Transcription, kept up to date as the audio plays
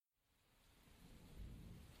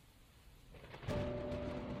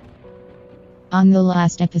On the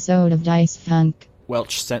last episode of Dice Funk,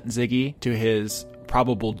 Welch sent Ziggy to his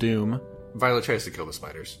probable doom. Violet tries to kill the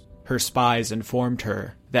spiders. Her spies informed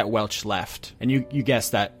her that Welch left. And you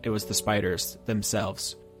guessed that it was the spiders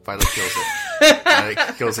themselves. Violet kills it.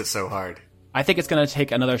 Violet kills it so hard. I think it's going to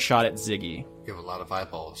take another shot at Ziggy. You have a lot of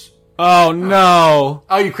eyeballs. Oh, no!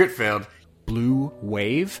 Oh, you crit failed. Blue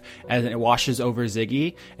wave as it washes over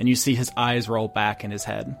Ziggy, and you see his eyes roll back in his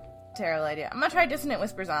head. Terrible idea. I'm gonna try Dissonant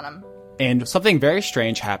Whispers on him. And something very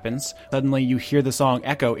strange happens. Suddenly you hear the song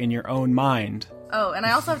echo in your own mind. Oh, and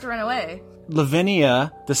I also have to run away.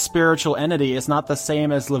 Lavinia, the spiritual entity, is not the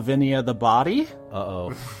same as Lavinia, the body?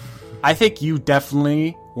 Uh-oh. I think you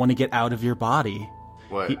definitely want to get out of your body.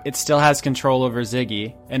 What? It still has control over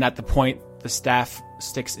Ziggy, and at the point the staff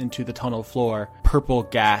sticks into the tunnel floor, purple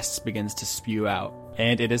gas begins to spew out.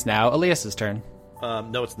 And it is now Elias's turn.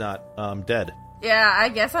 No, it's not. Dead. Yeah, I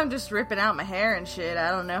guess I'm just ripping out my hair and shit. I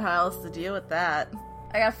don't know how else to deal with that.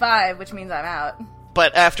 I got 5, which means I'm out.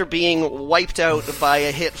 But after being wiped out by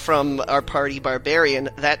a hit from our party barbarian,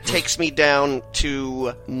 that takes me down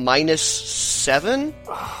to -7?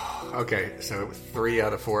 Okay, so 3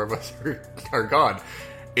 out of 4 of us are gone.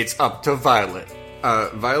 It's up to Violet.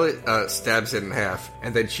 Violet stabs it in half,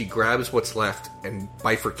 and then she grabs what's left and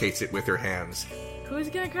bifurcates it with her hands. Who's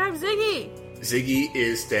gonna grab Ziggy? Ziggy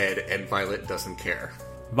is dead, and Violet doesn't care.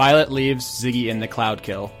 Violet leaves Ziggy in the cloud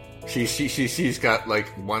kill. She's got, like,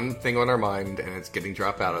 one thing on her mind, and it's getting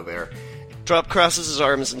Drop out of there. Drop crosses his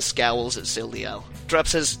arms and scowls at Zilliel. Drop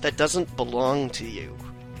says, "That doesn't belong to you."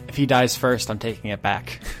 If he dies first, I'm taking it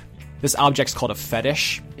back. This object's called a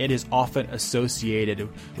fetish. It is often associated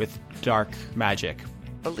with dark magic.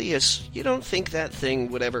 Elias, you don't think that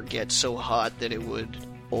thing would ever get so hot that it would,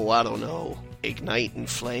 I don't know, ignite in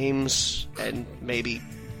flames and maybe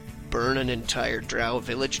burn an entire drow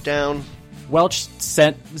village down? Welch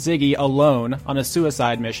sent Ziggy alone on a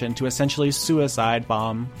suicide mission to essentially suicide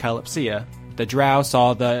bomb Calypsia. The Drow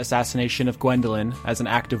saw the assassination of Gwendolyn as an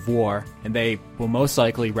act of war, and they will most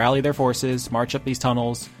likely rally their forces, march up these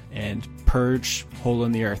tunnels, and purge Hole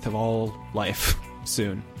in the Earth of all life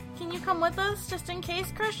soon. Can you come with us, just in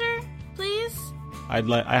case, Crusher? Please? I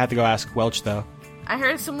have to go ask Welch, though. I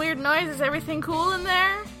heard some weird noise. Is everything cool in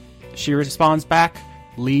there? She responds back,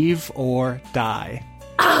 leave or die.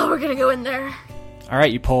 Oh, we're gonna go in there.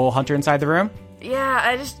 Alright, you pull Hunter inside the room. Yeah,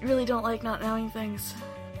 I just really don't like not knowing things.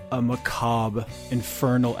 A macabre,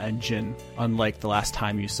 infernal engine, unlike the last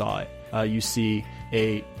time you saw it. You see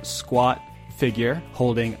a squat figure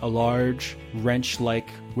holding a large wrench-like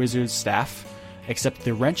wizard's staff, except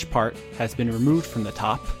the wrench part has been removed from the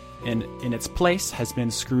top, and in its place has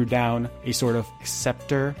been screwed down a sort of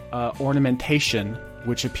scepter ornamentation,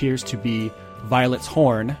 which appears to be Violet's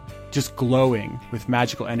horn, just glowing with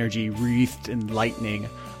magical energy wreathed in lightning.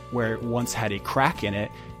 Where it once had a crack in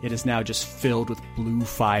it, it is now just filled with blue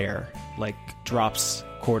fire, like Drop's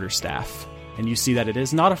quarterstaff. And you see that it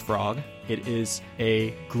is not a frog, it is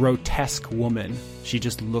a grotesque woman. She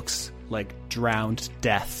just looks like drowned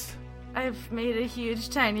death. I've made a huge,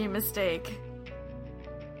 tiny mistake.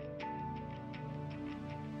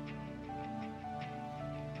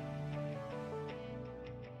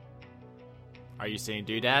 Are you seeing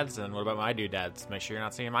doodads? And what about my doodads? Make sure you're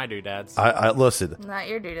not seeing my doodads. I listen. Not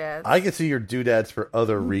your doodads. I can see your doodads for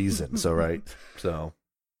other reasons, all right? So,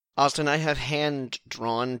 Austin, I have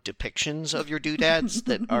hand-drawn depictions of your doodads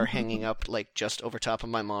that are hanging up, like, just over top of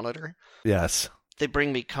my monitor. yes. They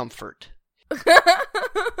bring me comfort.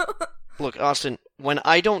 Look, Austin, when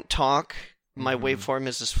I don't talk, my waveform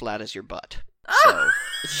is as flat as your butt. So,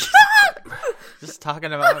 Just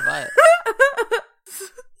talking about my butt.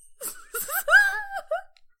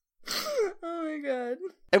 Oh my god.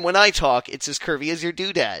 and when I talk, it's as curvy as your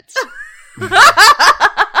doodads.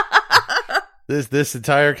 This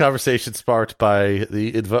entire conversation sparked by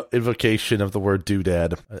the invocation of the word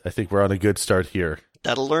doodad. I think we're on a good start here.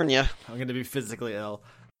 That'll learn you. I'm going to be physically ill.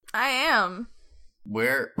 I am.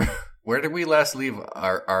 Where did we last leave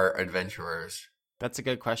our adventurers? That's a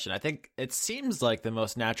good question. I think it seems like the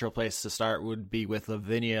most natural place to start would be with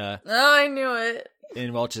Lavinia Oh, I knew it.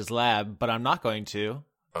 in Welch's lab, but I'm not going to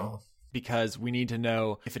Oh. because we need to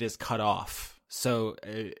know if it is cut off. So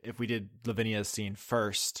if we did Lavinia's scene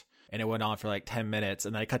first and it went on for like 10 minutes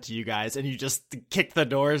and then I cut to you guys and you just kick the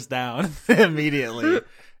doors down immediately,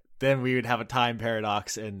 then we would have a time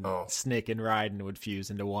paradox and Snake and Raiden would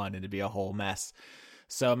fuse into one and it'd be a whole mess.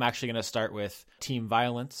 So I'm actually going to start with Team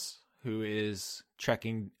Violence, who is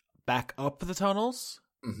trekking back up the tunnels.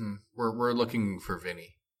 Mm-hmm. We're looking for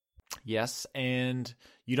Vinny. Yes, and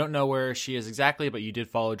you don't know where she is exactly, but you did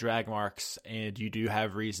follow drag marks, and you do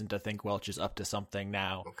have reason to think Welch is up to something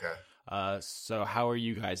now. Okay. So how are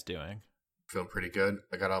you guys doing? Feeling pretty good.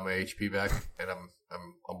 I got all my HP back, and I'm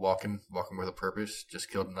walking with a purpose. Just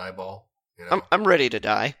killed an eyeball. You know? I'm ready to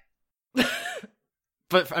die.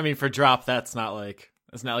 But I mean, for Drop, it's not like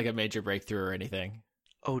a major breakthrough or anything.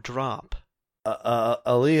 Oh, Drop.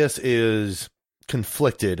 Elias is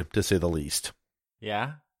conflicted, to say the least.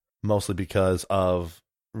 Yeah? Mostly because of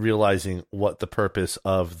realizing what the purpose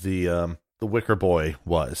of the Wicker Boy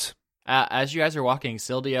was. As you guys are walking,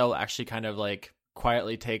 Sildiel actually kind of like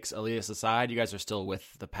quietly takes Elias aside. You guys are still with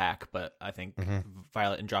the pack, but I think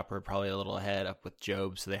Violet and Drop are probably a little ahead up with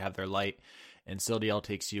Job, so they have their light. And Sildiel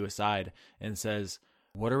takes you aside and says,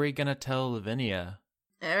 "What are we going to tell Lavinia?"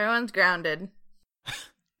 Everyone's grounded.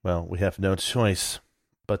 Well, we have no choice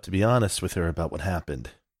but to be honest with her about what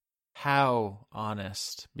happened. How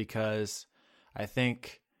honest? Because I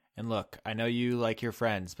think, and look, I know you like your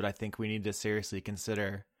friends, but I think we need to seriously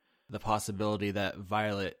consider the possibility that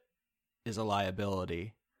Violet is a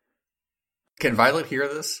liability. Can Violet hear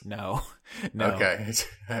this? No. Okay,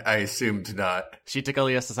 I assumed not. She took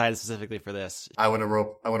Elias aside specifically for this. I want to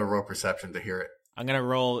roll perception to hear it. I'm gonna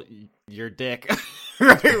roll your dick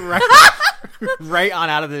right on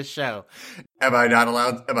out of this show. Am I not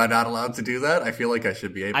allowed to do that? I feel like I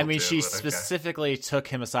should be able to. I mean, she but okay. specifically took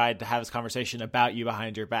him aside to have this conversation about you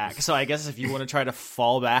behind your back. So I guess if you want to try to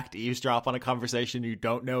fall back to eavesdrop on a conversation you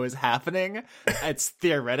don't know is happening, it's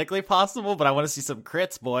theoretically possible, but I want to see some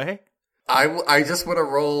crits, boy. I just want to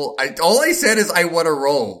roll. All I said is I want to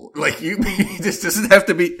roll. Like, this doesn't have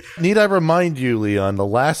to be. Need I remind you, Leon, the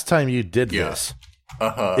last time you did this,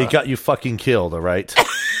 it got you fucking killed, all right?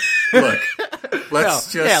 Look,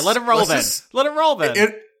 let him roll then. Let him roll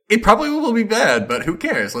then. It probably will be bad, but who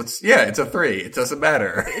cares? It's a 3. It doesn't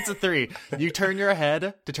matter. It's a 3. You turn your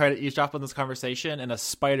head to try to eavesdrop on this conversation, and a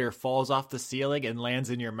spider falls off the ceiling and lands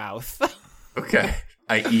in your mouth. Okay.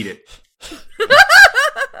 I eat it.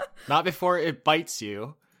 Not before it bites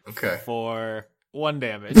you. Okay. For 1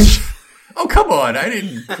 damage. Oh, come on. I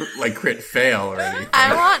didn't, crit fail or anything.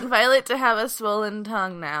 I want Violet to have a swollen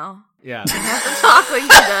tongue now. Yeah. I have to talk like she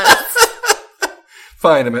does.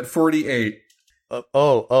 Fine, I'm at 48.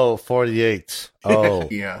 48. Oh.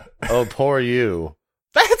 Yeah. Oh, poor you.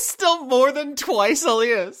 That's still more than twice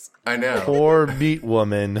Elias. I know. Poor meat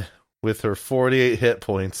woman with her 48 hit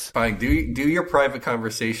points. Fine, do your private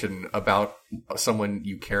conversation about someone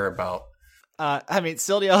you care about.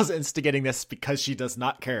 Sildiel's instigating this because she does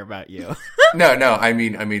not care about you. No, I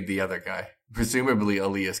mean the other guy. Presumably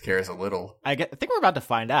Elias cares a little. I think we're about to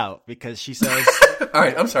find out because she says... All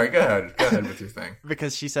right, I'm sorry, go ahead with your thing.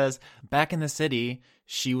 Because she says, back in the city,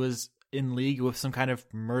 she was in league with some kind of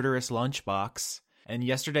murderous lunchbox, and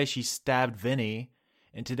yesterday she stabbed Vinny,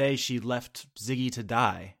 and today she left Ziggy to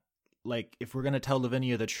die. Like, if we're going to tell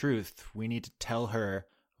Lavinia the truth, we need to tell her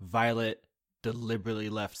Violet deliberately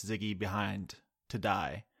left Ziggy behind to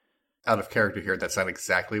die. Out of character here, that's not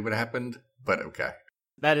exactly what happened, but okay.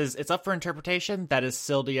 It's up for interpretation. That is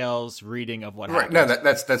Sildiel's reading of what happened. No,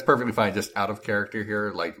 that's perfectly fine. Just out of character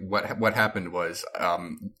here, like what happened was,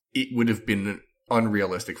 it would have been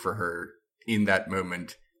unrealistic for her in that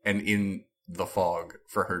moment and in the fog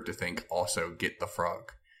for her to think also get the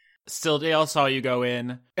frog. Sildiel saw you go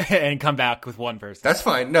in and come back with one person. That's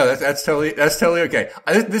fine. No, that's totally okay.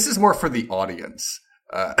 This is more for the audience.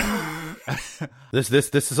 This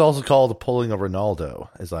is also called pulling a Ronaldo,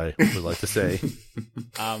 as I would like to say.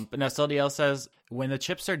 But no, Sildiel says, when the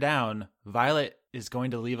chips are down, Violet is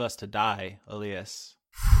going to leave us to die, Elias.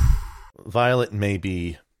 Violet may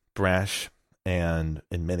be brash and,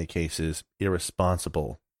 in many cases,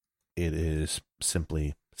 irresponsible. It is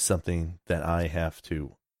simply something that I have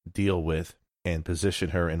to deal with and position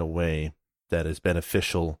her in a way that is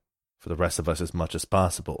beneficial for the rest of us as much as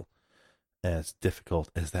possible. As difficult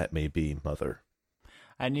as that may be, Mother.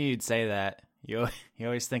 I knew you'd say that. You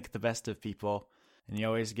always think the best of people, and you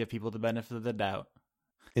always give people the benefit of the doubt.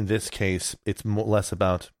 In this case, it's less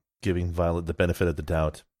about giving Violet the benefit of the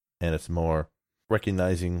doubt, and it's more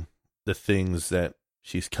recognizing the things that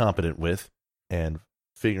she's competent with and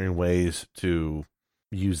figuring ways to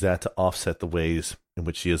use that to offset the ways in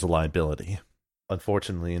which she is a liability.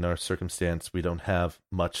 Unfortunately, in our circumstance, we don't have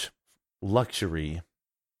much luxury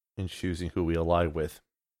in choosing who we ally with.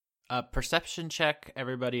 Perception check,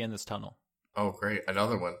 everybody in this tunnel. Oh, great.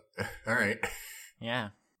 Another one. All right. Yeah.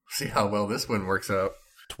 See how well this one works out.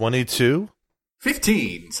 22?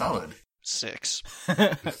 15. Solid. 6.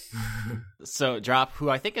 So, Drop, who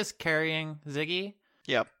I think is carrying Ziggy,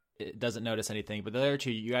 Yep. it doesn't notice anything. But the other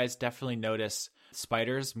two, you guys definitely notice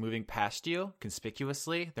spiders moving past you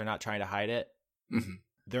conspicuously. They're not trying to hide it. Mm-hmm.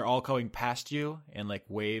 they're all going past you in like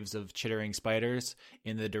waves of chittering spiders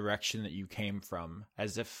in the direction that you came from,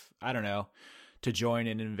 as if, I don't know, to join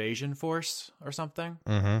an invasion force or something.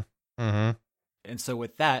 Mm-hmm. Mm-hmm. And so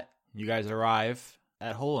with that, you guys arrive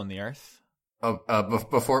at Hole in the Earth.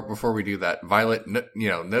 Before we do that, Violet,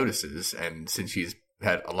 notices, and since she's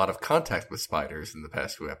had a lot of contact with spiders in the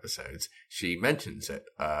past few episodes, she mentions it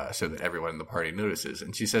so that everyone in the party notices,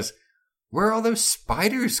 and she says, "Where are all those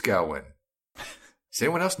spiders going? Has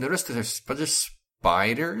anyone else noticed that there's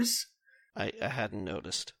spiders?" I hadn't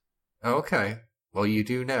noticed. Okay, well you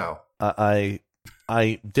do now.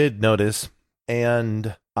 I did notice,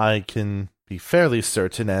 and I can be fairly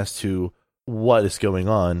certain as to what is going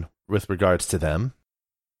on with regards to them.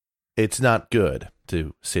 It's not good,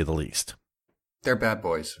 to say the least. They're bad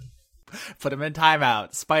boys. Put them in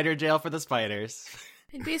timeout. Spider jail for the spiders.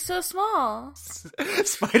 It'd be so small.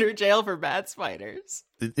 Spider jail for bad spiders.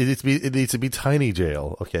 It needs to be tiny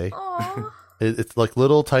jail, okay? Aww. It's like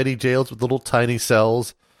little tiny jails with little tiny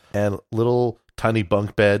cells and little tiny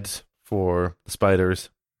bunk beds for the spiders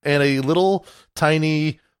and a little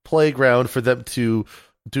tiny playground for them to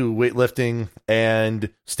do weightlifting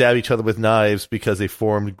and stab each other with knives because they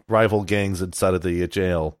formed rival gangs inside of the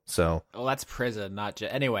jail. So, well, that's prison, not jail.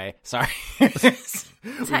 Anyway, sorry.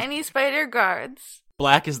 Tiny spider guards.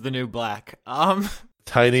 Black is the new black.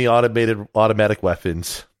 Tiny automatic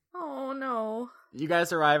weapons. Oh no. You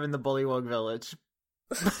guys arrive in the Bullywug village.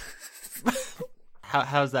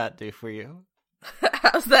 How's that do for you?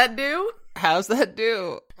 How's that do? How's that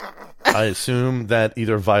do? I assume that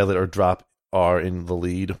either Violet or Drop are in the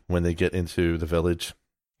lead when they get into the village.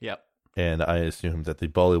 Yep. And I assume that the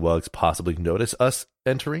Bullywugs possibly notice us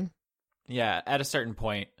entering. Yeah, at a certain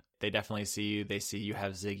point, they definitely see you. They see you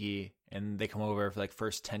have Ziggy, and they come over like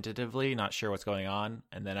first tentatively, not sure what's going on,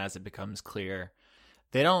 and then as it becomes clear,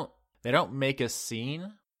 they don't make a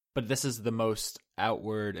scene, but this is the most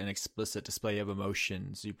outward and explicit display of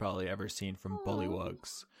emotions you've probably ever seen from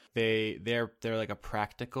Bullywugs. They're like a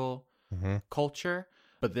practical culture,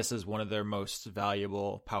 but this is one of their most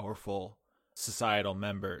valuable, powerful societal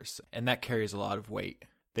members, and that carries a lot of weight.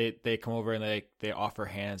 They come over and they offer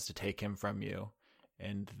hands to take him from you,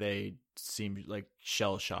 and they seem like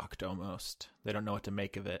shell-shocked almost. They don't know what to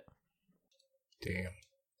make of it. Damn.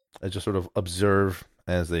 I just sort of observe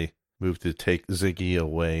as they move to take Ziggy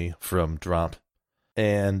away from Drop,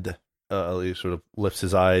 and he sort of lifts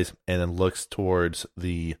his eyes and then looks towards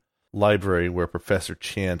the library where Professor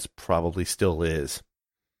Chance probably still is.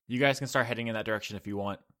 You guys can start heading in that direction if you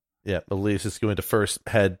want. Yeah, Elias is going to first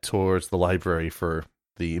head towards the library for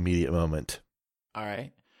the immediate moment. All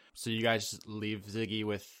right. So you guys leave Ziggy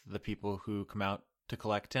with the people who come out to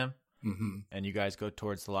collect him, and you guys go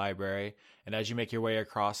towards the library. And as you make your way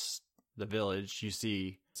across the village, you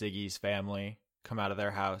see Ziggy's family come out of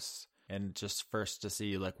their house, and just first to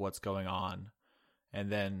see like what's going on,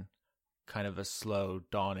 and then kind of a slow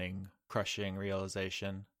dawning, crushing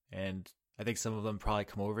realization. And I think some of them probably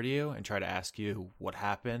come over to you and try to ask you what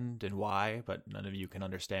happened and why, but none of you can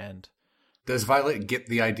understand. Does Violet get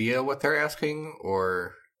the idea what they're asking,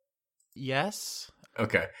 or? Yes.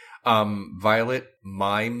 Okay. Violet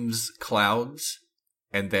mimes clouds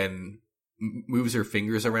and then moves her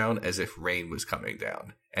fingers around as if rain was coming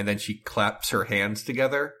down. And then she claps her hands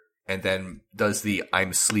together and then does the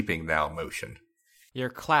 "I'm sleeping now" motion. Your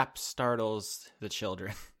clap startles the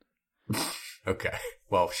children. Okay.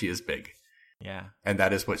 Well, she is big. Yeah. And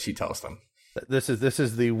that is what she tells them. This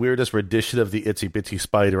is the weirdest rendition of the Itsy Bitsy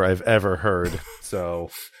Spider I've ever heard. So,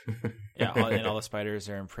 yeah, and all the spiders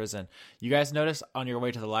are in prison. You guys notice on your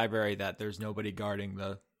way to the library that there's nobody guarding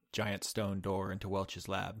the giant stone door into Welch's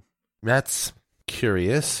lab. That's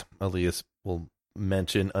curious, Elias will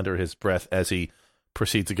mention under his breath as he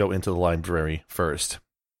proceeds to go into the library first.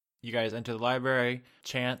 You guys enter the library.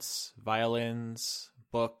 Chants, violins,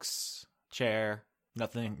 books, chair.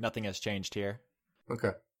 Nothing has changed here.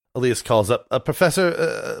 Okay. Elias calls up,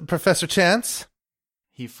 Professor Chance?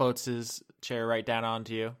 He floats his chair right down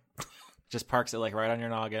onto you. Just parks it like right on your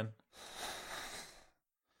noggin.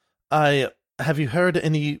 Have you heard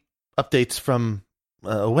any updates from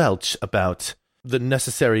Welch about the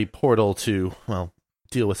necessary portal to, well,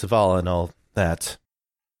 deal with Zavala and all that?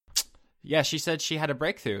 Yeah, she said she had a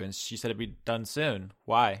breakthrough, and she said it'd be done soon.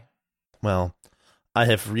 Why? Well, I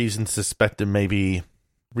have reason to suspect there may be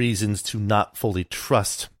reasons to not fully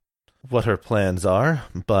trust what her plans are,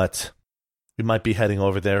 but we might be heading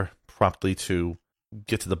over there promptly to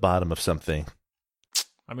get to the bottom of something.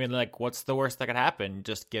 I mean, like, what's the worst that could happen?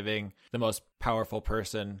 Just giving the most powerful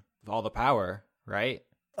person all the power, right?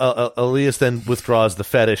 Elias then withdraws the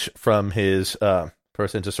fetish from his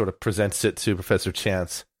person just sort of presents it to Professor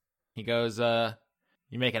Chance. He goes,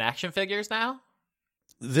 you making action figures now?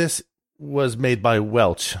 This was made by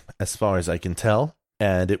Welch, as far as I can tell,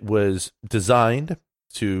 and it was designed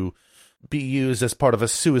to be used as part of a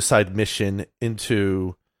suicide mission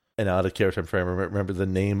into an out of character. I'm trying to remember the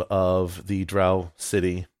name of the Drow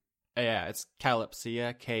city. Yeah, it's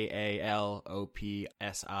Kalopsia, Kalopsia.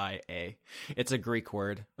 It's a Greek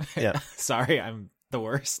word. Yeah. Sorry, I'm the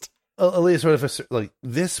worst. At least sort of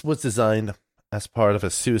this was designed as part of a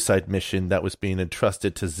suicide mission that was being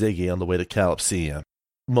entrusted to Ziggy on the way to Kalopsia.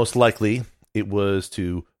 Most likely, it was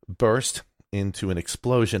to burst into an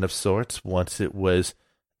explosion of sorts once it was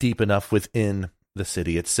deep enough within the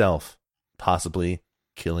city itself, possibly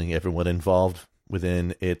killing everyone involved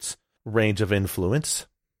within its range of influence.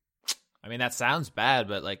 I mean, that sounds bad,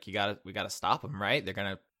 but like we gotta stop them, right? They're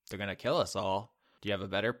gonna kill us all. Do you have a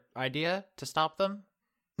better idea to stop them?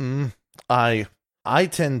 I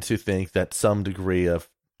tend to think that some degree of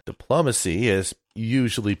diplomacy is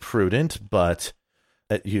usually prudent, but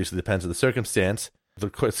it usually depends on the circumstance. The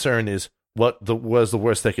concern is what was the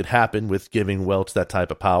worst that could happen with giving Welch that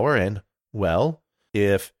type of power, and, well,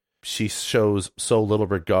 if she shows so little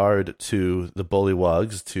regard to the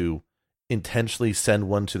bullywugs to intentionally send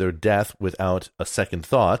one to their death without a second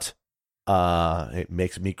thought, it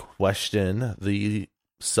makes me question the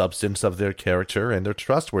substance of their character and their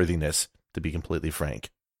trustworthiness, to be completely frank.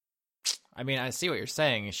 I mean, I see what you're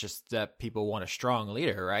saying. It's just that people want a strong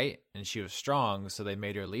leader, right? And she was strong, so they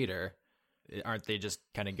made her leader. Aren't they just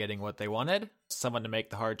kind of getting what they wanted? Someone to make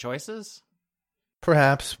the hard choices?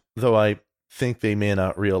 Perhaps, though I think they may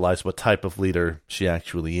not realize what type of leader she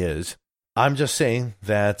actually is. I'm just saying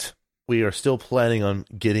that we are still planning on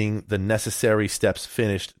getting the necessary steps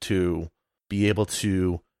finished to be able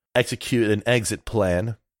to execute an exit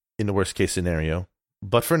plan in the worst case scenario.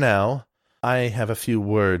 But for now, I have a few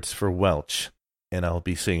words for Welch, and I'll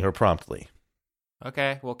be seeing her promptly.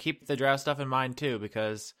 Okay, well, keep the drow stuff in mind, too,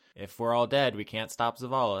 because if we're all dead, we can't stop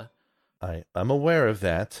Zavala. I'm aware of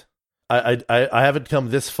that. I haven't come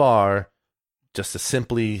this far just to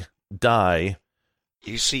simply die.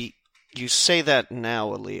 You see, you say that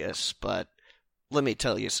now, Elias, but let me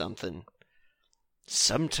tell you something.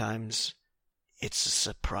 Sometimes it's a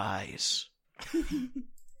surprise.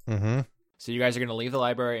 Mm-hmm. So you guys are going to leave the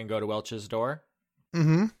library and go to Welch's door?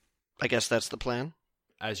 Mm-hmm. I guess that's the plan.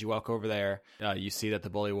 As you walk over there, you see that the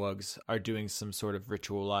bullywugs are doing some sort of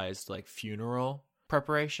ritualized, like, funeral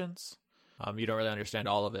preparations. You don't really understand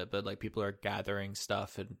all of it, but, like, people are gathering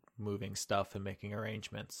stuff and moving stuff and making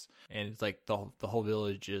arrangements. And it's like the whole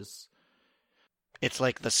village is... It's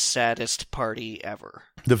like the saddest party ever.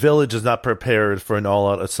 The village is not prepared for an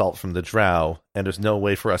all-out assault from the Drow, and there's no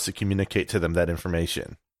way for us to communicate to them that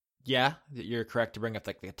information. Yeah, you're correct to bring up,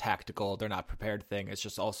 like, the tactical, they're not prepared thing. It's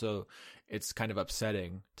just also, it's kind of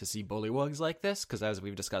upsetting to see bullywugs like this, because as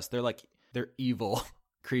we've discussed, they're evil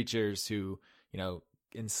creatures who,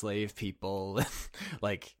 enslave people.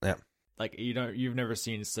 Like you've never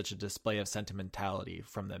seen such a display of sentimentality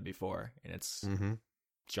from them before, and it's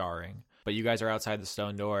jarring. But you guys are outside the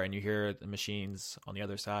stone door, and you hear the machines on the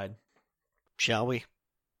other side. Shall we?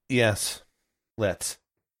 Yes, let's.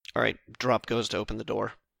 All right, Drop goes to open the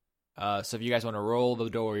door. So if you guys want to roll the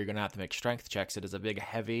door, you're going to have to make strength checks. It is a big,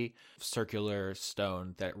 heavy, circular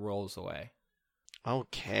stone that rolls away.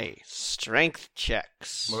 Okay, strength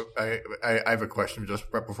checks. Well, I have a question just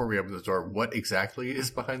right before we open the door. What exactly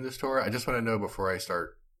is behind this door? I just want to know before I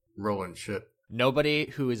start rolling shit. Nobody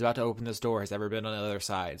who is about to open this door has ever been on the other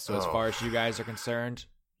side. So as far as you guys are concerned,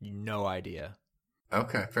 no idea.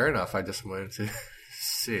 Okay, fair enough. I just wanted to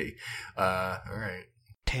see. All right.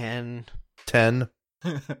 10.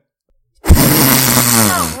 Oh,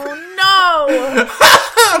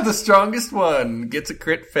 no! The strongest one gets a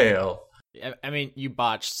crit fail. I mean, you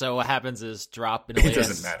botched, so what happens is Drop and It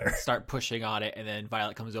doesn't matter. Start pushing on it, and then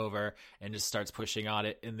Violet comes over and just starts pushing on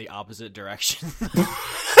it in the opposite direction.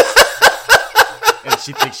 And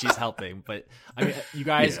she thinks she's helping, but I mean, you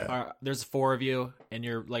guys there's 4 of you, and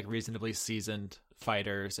you're like reasonably seasoned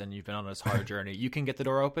fighters, and you've been on this hard journey. You can get the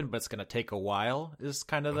door open, but it's going to take a while is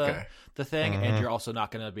kind of the thing, and you're also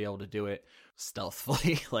not going to be able to do it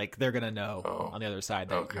stealthily. Like, they're going to know on the other side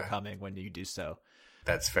that you're coming when you do so.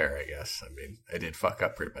 That's fair, I guess. I mean, I did fuck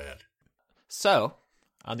up pretty bad. So,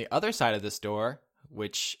 on the other side of this door,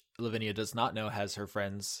 which Lavinia does not know has her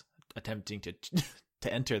friends attempting to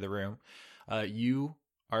enter the room, you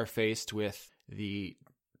are faced with the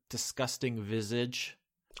disgusting visage.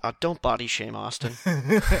 Don't body shame, Austin.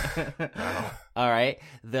 All right.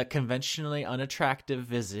 The conventionally unattractive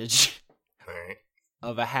visage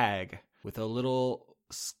of a hag with a little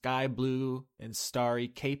sky blue and starry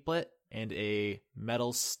capelet and a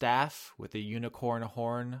metal staff with a unicorn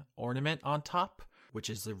horn ornament on top, which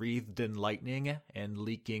is wreathed in lightning and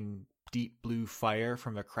leaking deep blue fire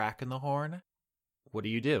from a crack in the horn. What do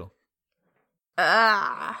you do?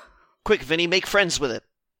 Quick, Vinny, make friends with it.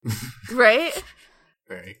 Right?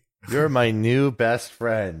 Right. You're my new best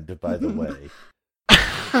friend, by the way.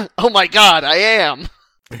 Oh my god, I am!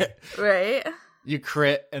 Right? You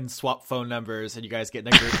crit and swap phone numbers, and you guys get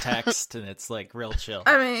in a group text, and it's like real chill.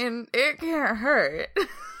 I mean, it can't hurt.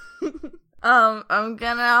 I'm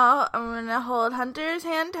gonna hold Hunter's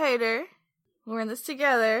hand tighter. We're in this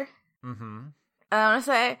together. Mm-hmm. And I'm gonna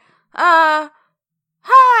say, hi!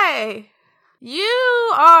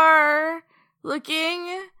 You are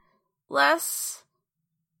looking less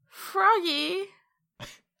froggy,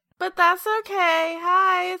 but that's okay.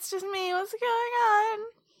 Hi, it's just me. What's going on?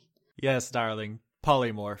 Yes, darling.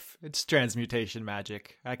 Polymorph. It's transmutation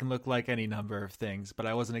magic. I can look like any number of things, but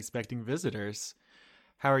I wasn't expecting visitors.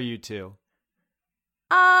 How are you two?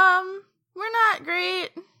 We're not great.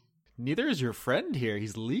 Neither is your friend here.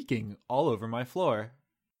 He's leaking all over my floor.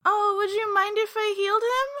 Oh, would you mind if I healed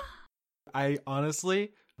him? I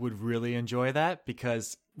honestly would really enjoy that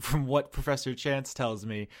because from what Professor Chance tells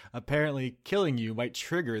me, apparently killing you might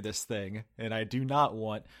trigger this thing, and I do not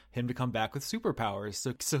want him to come back with superpowers.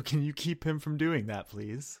 So can you keep him from doing that,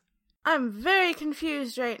 please? I'm very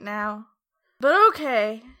confused right now. But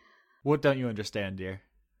okay. What don't you understand, dear?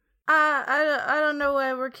 I don't know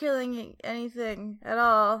why we're killing anything at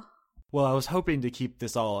all. Well, I was hoping to keep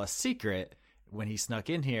this all a secret when he snuck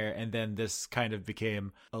in here, and then this kind of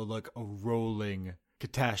became a rolling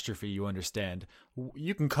catastrophe, you understand.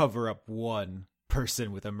 You can cover up one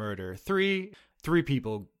person with a murder. Three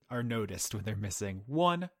people are noticed when they're missing.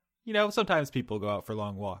 One, sometimes people go out for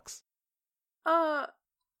long walks.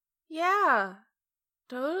 Yeah.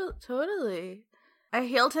 Totally. I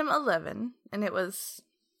healed him 11, and it was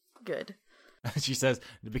good. She says,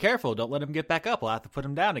 be careful, don't let him get back up. We'll have to put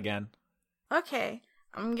him down again. Okay.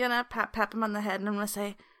 I'm gonna pat him on the head, and I'm gonna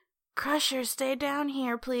say, Crusher, stay down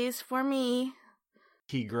here, please, for me.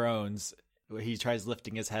 He groans. He tries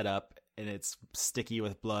lifting his head up, and it's sticky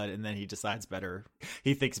with blood, and then he decides better.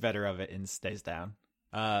 He thinks better of it and stays down.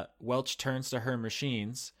 Welch turns to her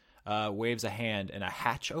machines, waves a hand, and a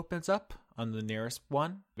hatch opens up on the nearest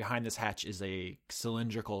one. Behind this hatch is a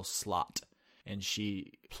cylindrical slot, and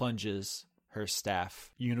she plunges her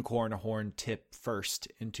staff, unicorn horn tip first,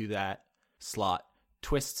 into that slot,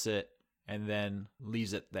 twists it, and then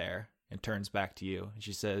leaves it there and turns back to you. And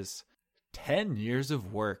she says, 10 years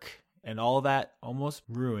of work, and all that almost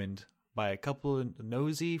ruined by a couple of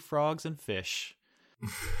nosy frogs and fish.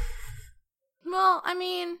 Well, I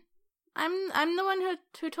mean, I'm the one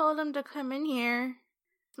who told him to come in here.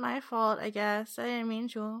 It's my fault, I guess. I didn't mean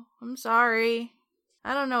to. I'm sorry.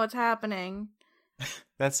 I don't know what's happening.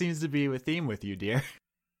 That seems to be a theme with you, dear.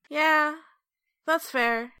 Yeah, that's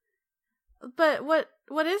fair. But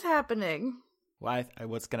what is happening? Well,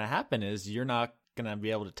 what's going to happen is you're not going to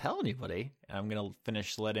be able to tell anybody. I'm going to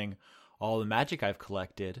finish letting all the magic I've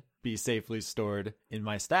collected be safely stored in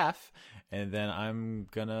my staff, and then I'm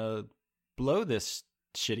going to blow this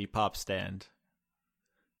shitty pop stand.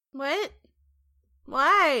 What?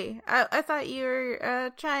 Why? I thought you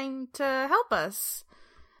were trying to help us.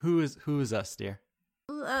 Who is us, dear?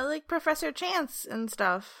 Like Professor Chance and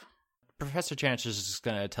stuff. Professor Chance is just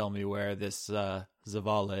going to tell me where this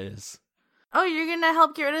Zavala is. Oh, you're going to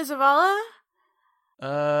help get rid of Zavala?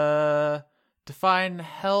 Define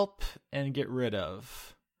help and get rid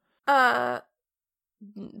of.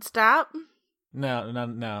 Stop?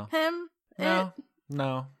 No. Him?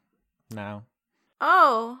 No.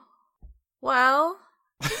 Oh. Well,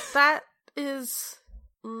 that is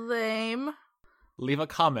lame. Leave a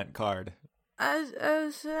comment card. Well,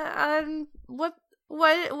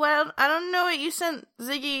 I don't know what you sent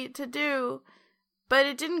Ziggy to do, but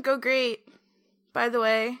it didn't go great, by the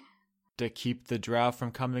way. To keep the drow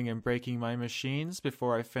from coming and breaking my machines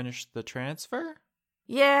before I finish the transfer?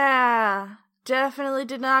 Yeah, definitely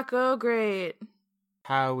did not go great.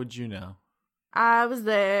 How would you know? I was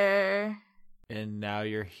there. And now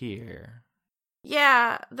you're here.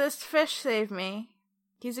 Yeah, this fish saved me.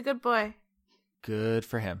 He's a good boy. Good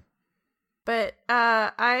for him. But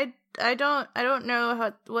I don't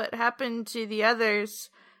know what happened to the others.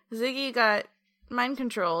 Ziggy got mind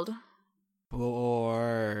controlled.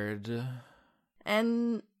 Bored.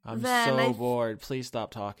 And I'm then so bored. Please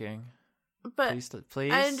stop talking. But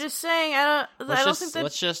please. I'm just saying, I don't think that.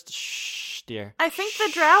 Let's just shh, dear. I think the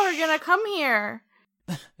drow are gonna come here.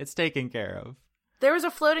 It's taken care of. There was a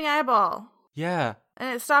floating eyeball. Yeah.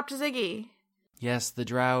 And it stopped Ziggy. Yes, the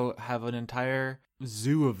Drow have an entire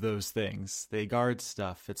zoo of those things. They guard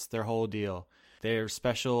stuff. It's their whole deal. They're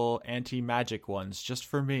special anti-magic ones just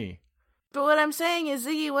for me. But what I'm saying is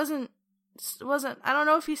Ziggy wasn't, I don't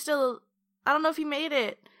know if he made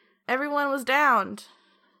it. Everyone was downed.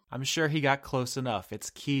 I'm sure he got close enough. It's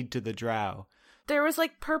keyed to the Drow. There was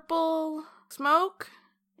like purple smoke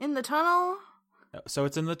in the tunnel. So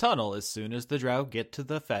it's in the tunnel. As soon as the Drow get to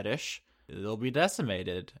the fetish, it'll be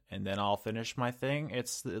decimated. And then I'll finish my thing.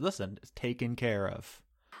 It's taken care of.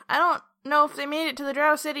 I don't know if they made it to the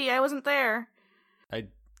Drow City. I wasn't there.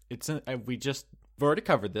 We've already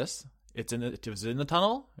covered this. It was in the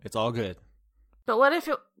tunnel. It's all good.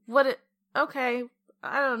 But okay,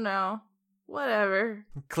 I don't know. Whatever.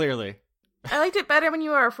 Clearly. I liked it better when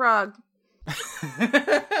you were a frog.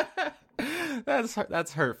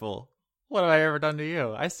 That's hurtful. What have I ever done to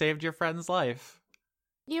you? I saved your friend's life.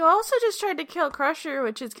 You also just tried to kill Crusher,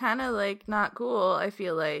 which is kind of like not cool, I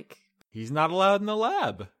feel like. He's not allowed in the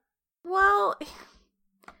lab. Well,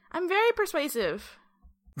 I'm very persuasive.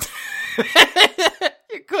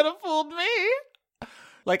 You could have fooled me.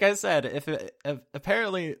 Like I said, if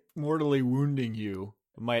apparently mortally wounding you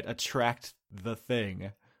might attract the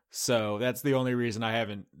thing. So that's the only reason I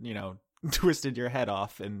haven't, twisted your head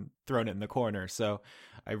off and thrown it in the corner. So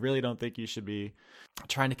I really don't think you should be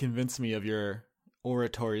trying to convince me of your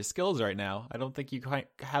oratory skills right now. I don't think you quite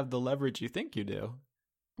have the leverage you think you do.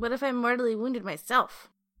 What if I mortally wounded myself?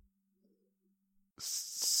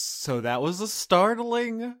 So that was a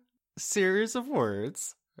startling series of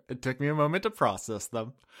words. It took me a moment to process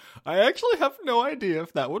them. I actually have no idea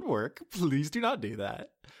if that would work. Please do not do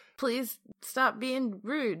that. Please stop being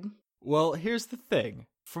rude. Well, here's the thing.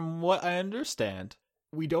 From what I understand,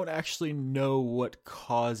 we don't actually know what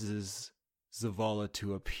causes Zavala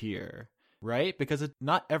to appear, right? Because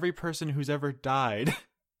not every person who's ever died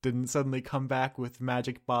didn't suddenly come back with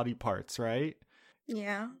magic body parts, right?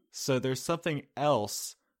 Yeah. So there's something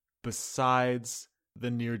else besides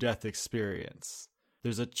the near-death experience.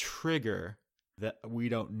 There's a trigger that we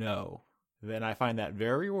don't know. Then I find that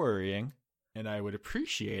very worrying, and I would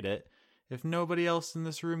appreciate it if nobody else in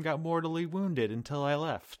this room got mortally wounded until I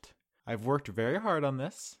left. I've worked very hard on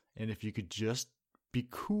this, and if you could just be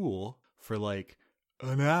cool for like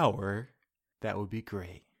an hour, that would be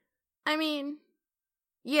great. I mean,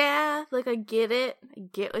 yeah, like I get it. I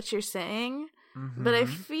get what you're saying. Mm-hmm. But I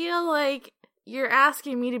feel like you're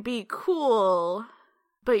asking me to be cool,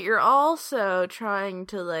 but you're also trying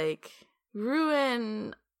to like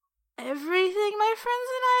ruin everything my friends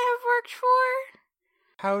and I have worked for.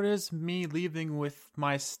 How does me leaving with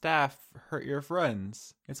my staff hurt your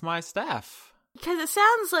friends? It's my staff. Because it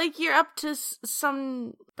sounds like you're up to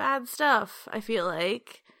some bad stuff, I feel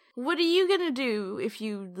like. What are you gonna do if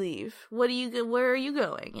you leave? Where are you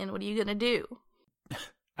going, and what are you gonna do?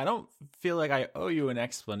 I don't feel like I owe you an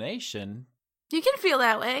explanation. You can feel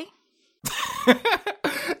that way.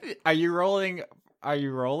 Are you rolling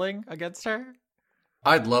against her?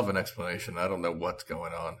 I'd love an explanation. I don't know what's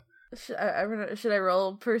going on. Should I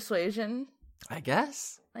roll persuasion? I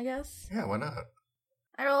guess. Yeah, why not?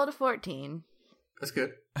 I rolled a 14. That's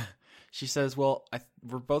good. She says, well,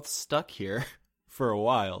 we're both stuck here for a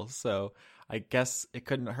while, so I guess it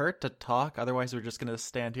couldn't hurt to talk. Otherwise, we're just going to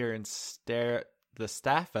stand here and stare at the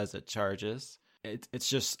staff as it charges. It's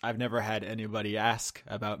just, I've never had anybody ask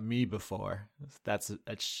about me before. That's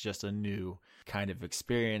just a new kind of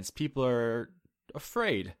experience. People are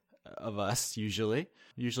afraid of us, usually.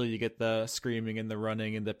 Usually you get the screaming and the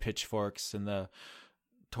running and the pitchforks and the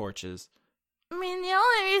torches. I mean, the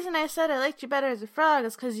only reason I said I liked you better as a frog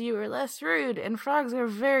is because you were less rude, and frogs are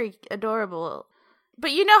very adorable.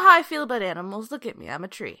 But you know how I feel about animals. Look at me, I'm a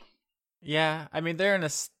tree. Yeah, I mean, they're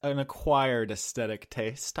an acquired aesthetic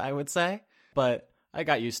taste, I would say. But I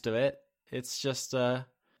got used to it. It's just,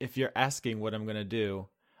 if you're asking what I'm going to do,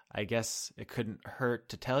 I guess it couldn't hurt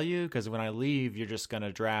to tell you, because when I leave, you're just going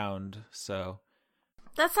to drown, so.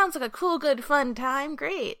 That sounds like a cool, good, fun time.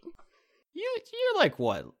 Great. You're like,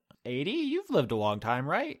 what, 80? You've lived a long time,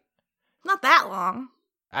 right? Not that long.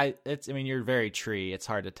 You're very tree. It's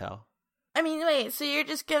hard to tell. I mean, wait, so you're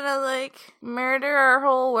just gonna, like, murder our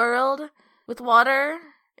whole world with water?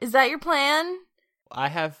 Is that your plan? I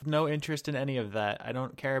have no interest in any of that. I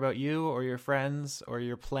don't care about you or your friends or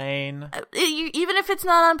your plane. Even if it's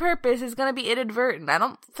not on purpose, it's gonna be inadvertent. I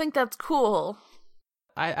don't think that's cool.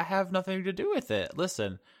 I have nothing to do with it.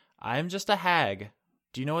 Listen, I'm just a hag.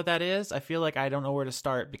 Do you know what that is? I feel like I don't know where to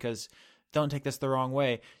start because, don't take this the wrong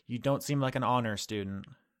way, you don't seem like an honor student.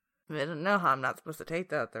 I don't know how I'm not supposed to take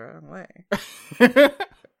that the wrong way.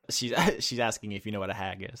 She's asking if you know what a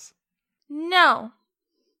hag is. No.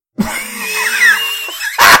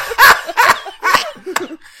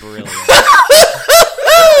 Brilliant.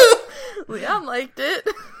 Leon liked it.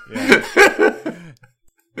 Yeah.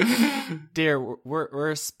 Dear,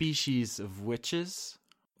 we're a species of witches.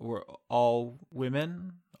 We're all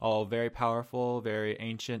women, all very powerful, very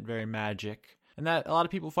ancient, very magic. And that a lot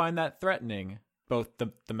of people find that threatening, both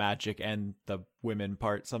the magic and the women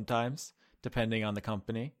part sometimes, depending on the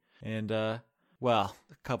company. And, well,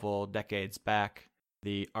 a couple decades back,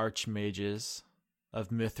 the archmages of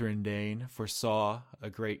Mithrandain foresaw a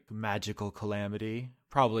great magical calamity.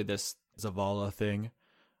 Probably this Zavala thing,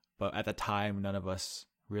 but at the time, none of us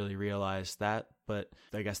really realized that. But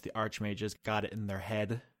I guess the archmages got it in their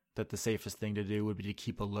head that the safest thing to do would be to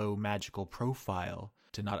keep a low magical profile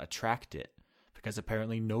to not attract it, because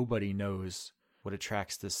apparently nobody knows what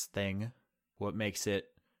attracts this thing, what makes it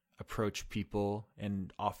approach people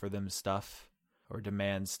and offer them stuff or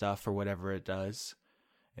demand stuff or whatever it does.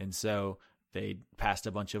 And so they passed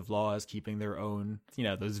a bunch of laws keeping their own,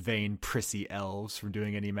 those vain, prissy elves from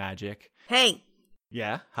doing any magic. Hey,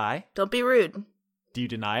 Yeah, hi? don't be rude. Do you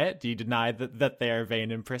deny it? Do you deny that they are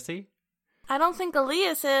vain and prissy? I don't think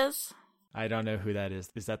Elias is. I don't know who that is.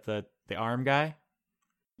 Is that the arm guy?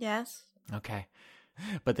 Yes. Okay.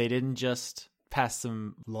 But they didn't just pass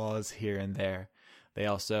some laws here and there. They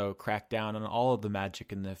also cracked down on all of the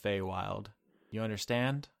magic in the Feywild. You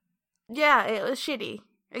understand? Yeah, it was shitty.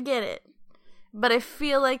 I get it. But I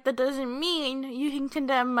feel like that doesn't mean you can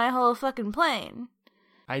condemn my whole fucking plane.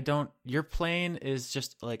 Your plane is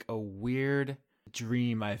just like a weird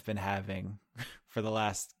dream I've been having for the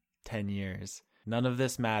last 10 years. None of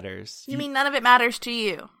this matters. You mean none of it matters to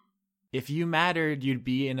you? If you mattered, you'd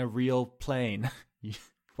be in a real plane.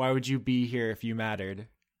 Why would you be here if you mattered?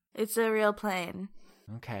 It's a real plane.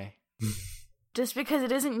 Okay. Just because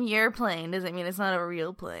it isn't your plane doesn't mean it's not a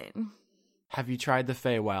real plane. Have you tried the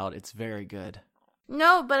Feywild? It's very good.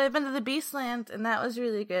 No, but I've been to the Beastland, and that was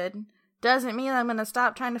really good. Doesn't mean I'm gonna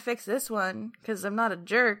stop trying to fix this one, because I'm not a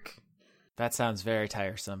jerk. That sounds very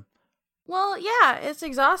tiresome. Well, yeah, it's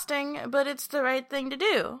exhausting, but it's the right thing to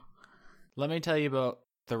do. Let me tell you about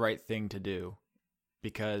the right thing to do.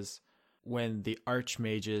 Because when the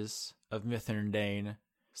archmages of Mithrandain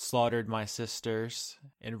slaughtered my sisters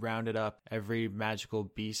and rounded up every magical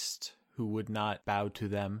beast who would not bow to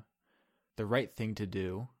them, the right thing to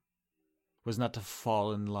do was not to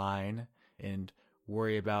fall in line and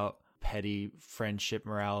worry about petty friendship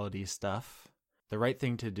morality stuff. The right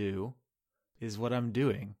thing to do is what I'm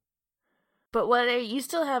doing. But you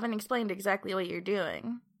still haven't explained exactly what you're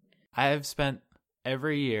doing. I have spent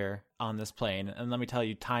every year on this plane, and let me tell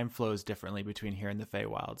you, time flows differently between here and the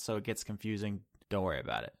Feywild, so it gets confusing. Don't worry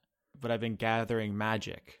about it. But I've been gathering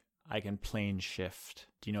magic. I can plane shift.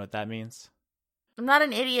 Do you know what that means? I'm not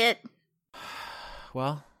an idiot.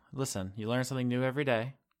 Well, listen, you learn something new every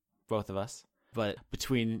day. Both of us. But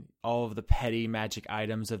between all of the petty magic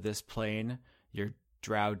items of this plane, your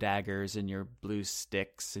drow daggers and your blue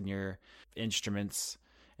sticks and your instruments,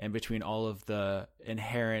 and between all of the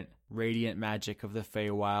inherent radiant magic of the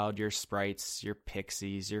Feywild, your sprites, your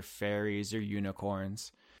pixies, your fairies, your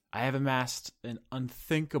unicorns, I have amassed an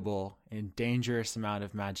unthinkable and dangerous amount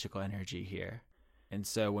of magical energy here. And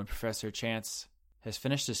so when Professor Chance has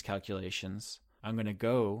finished his calculations, I'm going to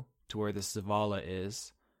go to where this Zavala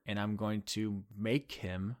is, and I'm going to make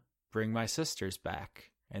him bring my sisters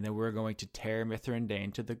back. And then we're going to tear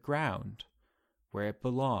Mithrandain to the ground, where it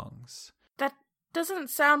belongs. That doesn't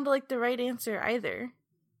sound like the right answer either.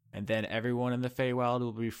 And then everyone in the Feywild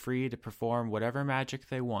will be free to perform whatever magic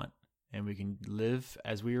they want, and we can live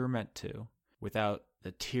as we were meant to, without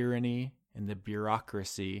the tyranny and the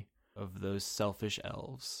bureaucracy of those selfish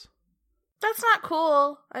elves. That's not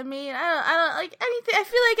cool. I mean, I don't like anything. I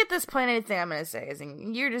feel like at this point, anything I'm gonna say is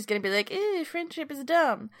you're just gonna be like, "Ew, friendship is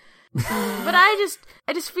dumb." But I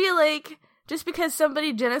just feel like just because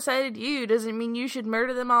somebody genocided you doesn't mean you should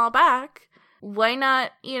murder them all back. Why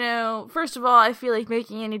not? First of all, I feel like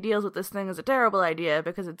making any deals with this thing is a terrible idea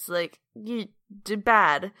because it's like you did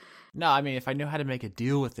bad. No, I mean, if I knew how to make a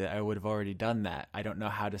deal with it, I would have already done that. I don't know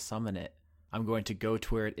how to summon it. I'm going to go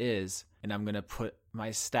to where it is, and I'm going to put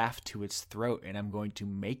my staff to its throat, and I'm going to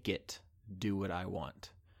make it do what I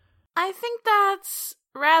want. I think that's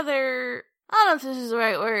rather, I don't know if this is the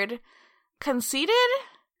right word, conceited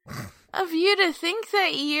of you to think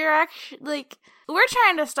that you're actually, like, we're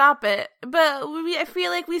trying to stop it, but I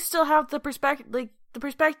feel like we still have the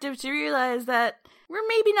perspective to realize that we're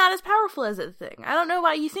maybe not as powerful as that thing. I don't know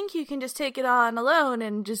why you think you can just take it on alone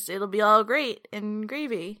and it'll be all great and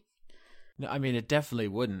gravy. No, I mean, it definitely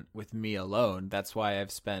wouldn't with me alone. That's why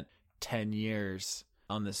I've spent 10 years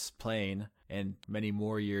on this plane and many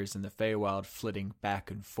more years in the Feywild, flitting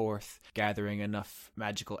back and forth, gathering enough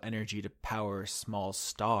magical energy to power a small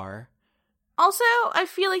star. Also, I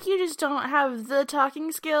feel like you just don't have the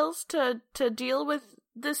talking skills to deal with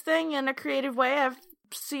this thing in a creative way. I've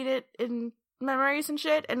seen it in memories and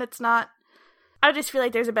shit, and it's not... I just feel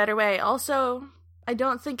like there's a better way. Also, I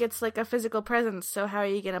don't think it's like a physical presence, so how are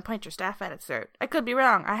you gonna point your staff at its throat? I could be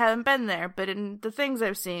wrong, I haven't been there, but in the things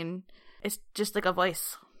I've seen, it's just like a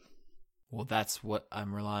voice. Well, that's what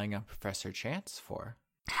I'm relying on Professor Chance for.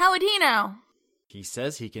 How would he know? He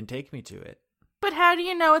says he can take me to it. But how do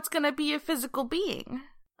you know it's gonna be a physical being?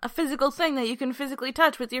 A physical thing that you can physically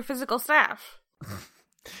touch with your physical staff?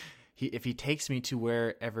 If he takes me to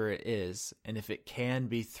wherever it is, and if it can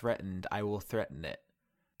be threatened, I will threaten it.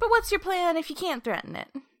 But what's your plan if you can't threaten it?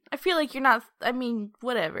 I feel like you're not... I mean,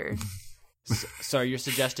 whatever. So you're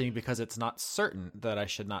suggesting because it's not certain that I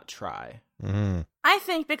should not try? Mm. I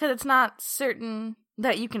think because it's not certain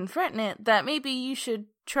that you can threaten it, that maybe you should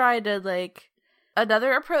try to, like,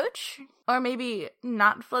 another approach? Or maybe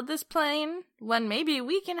not flood this plane when maybe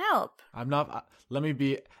we can help. I'm not... Let me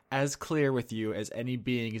be as clear with you as any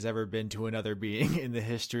being has ever been to another being in the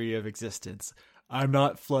history of existence. I'm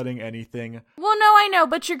not flooding anything. Well, no, I know,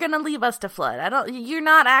 but you're gonna leave us to flood. You're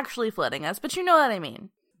not actually flooding us, but you know what I mean.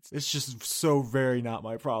 It's just so very not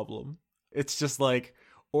my problem. It's just like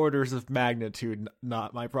orders of magnitude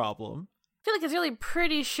not my problem. I feel like it's really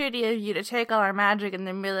pretty shitty of you to take all our magic and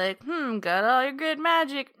then be like, got all your good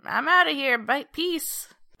magic. I'm out of here. Bye, peace.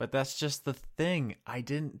 But that's just the thing. I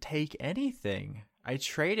didn't take anything. I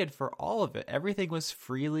traded for all of it. Everything was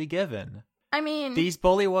freely given. I mean... These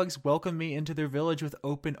bullywugs welcomed me into their village with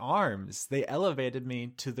open arms. They elevated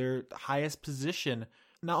me to their highest position,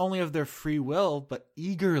 not only of their free will, but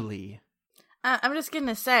eagerly. I'm just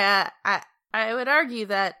gonna say, I would argue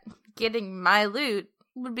that getting my loot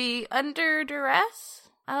would be under duress.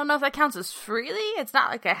 I don't know if that counts as freely. It's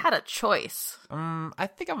not like I had a choice. I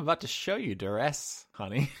think I'm about to show you duress,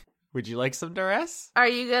 honey. Would you like some duress? Are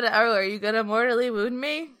you gonna mortally wound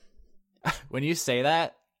me? When you say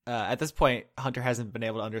that, at this point, Hunter hasn't been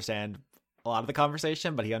able to understand a lot of the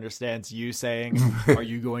conversation, but he understands you saying, "Are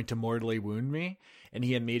you going to mortally wound me?" And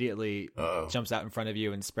he immediately jumps out in front of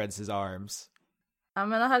you and spreads his arms. I'm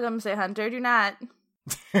gonna hug him and say, "Hunter, do not."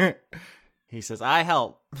 He says, "I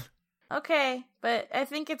help." Okay, but I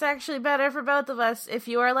think it's actually better for both of us if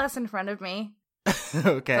you are less in front of me.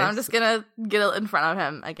 Okay. So I'm just gonna get in front of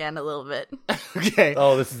him again a little bit. Okay.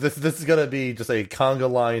 Oh, this is gonna be just a conga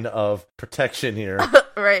line of protection here.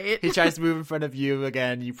 Right. He tries to move in front of you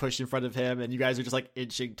again. You push in front of him, and you guys are just like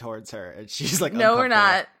inching towards her, and she's like, "No, we're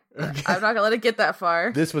not. Okay. I'm not gonna let it get that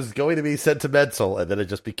far." This was going to be sentimental, and then it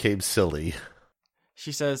just became silly.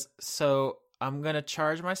 She says, "So I'm gonna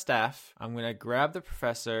charge my staff. I'm gonna grab the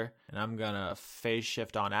professor, and I'm gonna phase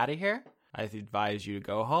shift on out of here. I advise you to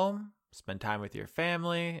go home, spend time with your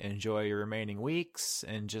family, enjoy your remaining weeks,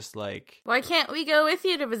 and just like..." Why can't we go with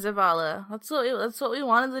you to visit Vala? That's what we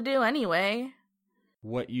wanted to do anyway.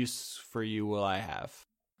 What use for you will I have?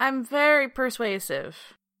 I'm very persuasive.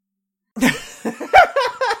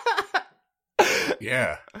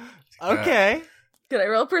 Yeah. Okay. Could I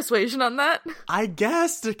roll persuasion on that? I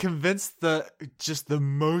guess to convince the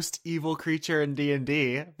most evil creature in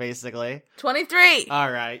D&D, basically. 23.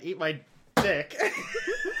 All right, eat my dick.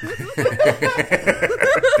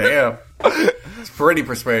 Damn. It's pretty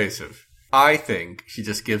persuasive. I think she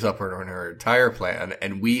just gives up on her entire plan,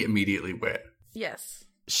 and we immediately win. Yes.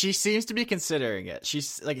 She seems to be considering it.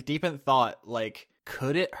 She's like deep in thought, like,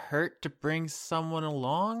 could it hurt to bring someone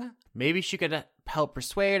along? Maybe she could help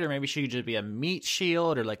persuade, or maybe she could just be a meat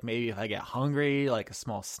shield, or like maybe if I get hungry, like a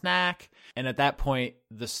small snack. And at that point,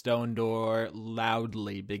 the stone door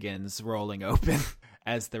loudly begins rolling open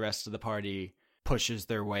as the rest of the party pushes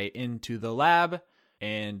their way into the lab.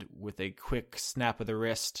 And with a quick snap of the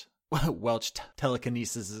wrist, Welch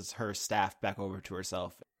telekinesis her staff back over to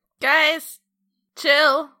herself. Guys,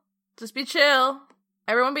 chill. Just be chill.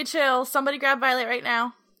 Everyone be chill. Somebody grab Violet right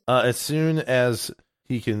now. As soon as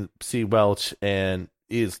he can see Welch and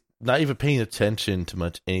is not even paying attention to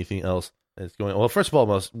much anything else that's going on. Well, first of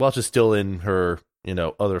all, Welch is still in her,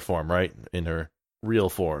 other form, right? In her real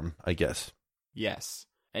form, I guess. Yes.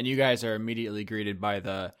 And you guys are immediately greeted by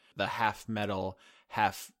the half metal,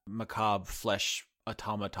 half macabre flesh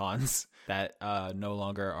automatons that no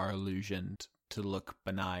longer are illusioned to look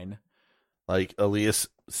benign. Like, Elias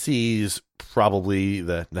sees probably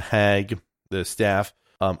the hag, the staff.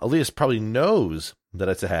 Elias probably knows that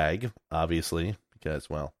it's a hag, obviously, because,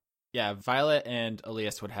 well... Yeah, Violet and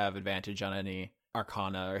Elias would have advantage on any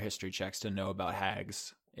arcana or history checks to know about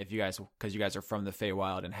hags. because you guys are from the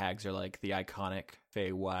Feywild, and hags are like the iconic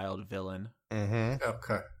Feywild villain. Mm-hmm.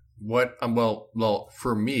 Okay. What? Well,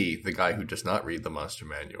 for me, the guy who does not read the monster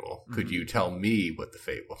manual, could you tell me what the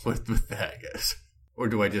fate, what the hag is, or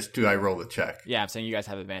do I roll the check? Yeah, I'm saying you guys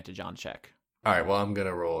have advantage on check. All right. Well, I'm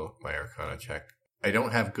gonna roll my Arcana check. I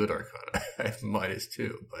don't have good Arcana. I have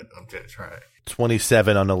 -2, but I'm gonna try.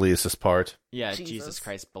 27 on Elias's part. Yeah, Jesus. Jesus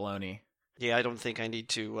Christ, baloney. Yeah, I don't think I need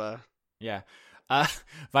to. Yeah.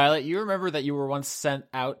 Violet, you remember that you were once sent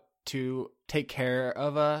out to take care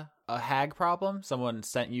of a hag problem? Someone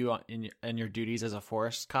sent you in your duties as a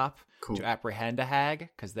forest cop to apprehend a hag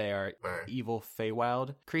because they are Right. evil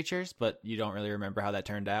Feywild creatures, but you don't really remember how that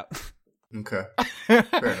turned out. Okay. Fair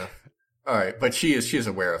enough. All right, but she is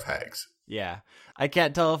aware of hags. Yeah. I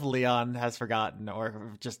can't tell if Leon has forgotten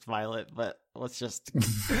or just Violet, but let's just...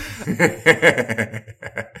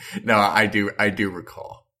 No, I do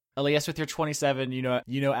recall. Elias, with your 27, you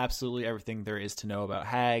know absolutely everything there is to know about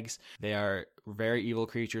hags. They are very evil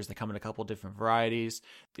creatures. They come in a couple different varieties.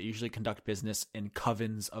 They usually conduct business in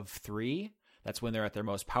covens of 3. That's when they're at their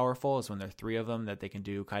most powerful, is when there are 3 of them that they can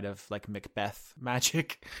do kind of like Macbeth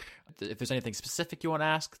magic. If there's anything specific you want to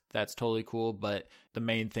ask, that's totally cool. But the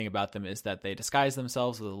main thing about them is that they disguise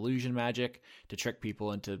themselves with illusion magic to trick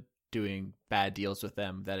people into doing bad deals with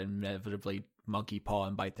them that inevitably monkey paw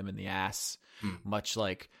and bite them in the ass. Much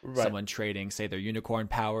like someone trading, say, their unicorn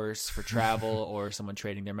powers for travel or someone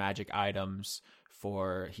trading their magic items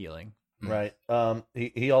for healing. Right.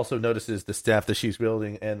 He also notices the staff that she's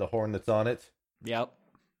wielding and the horn that's on it. Yep.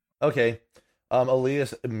 Okay.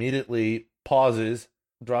 Elias immediately pauses,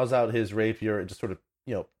 draws out his rapier, and just sort of,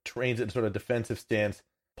 trains it in sort of defensive stance,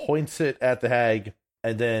 points it at the hag,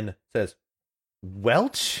 and then says,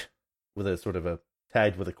 "Welch?" with a sort of a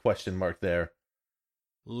tagged with a question mark there.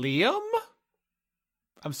 Liam?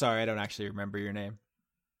 I'm sorry, I don't actually remember your name.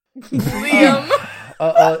 Liam.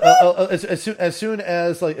 As soon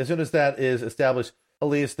as that is established,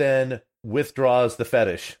 Elias then withdraws the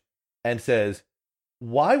fetish and says,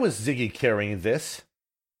 "Why was Ziggy carrying this?"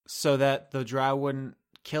 So that the drow wouldn't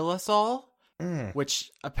kill us all?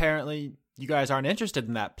 Which apparently you guys aren't interested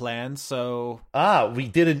in that plan, so... We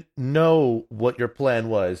didn't know what your plan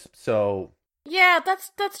was, so... Yeah,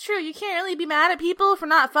 that's true. You can't really be mad at people for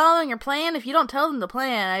not following your plan if you don't tell them the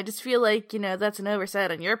plan. I just feel like, that's an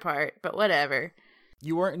oversight on your part, but whatever.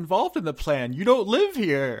 You weren't involved in the plan. You don't live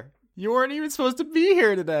here. You weren't even supposed to be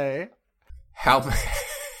here today.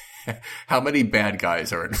 How many bad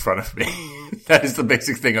guys are in front of me? That is the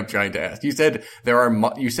basic thing I'm trying to ask. You said there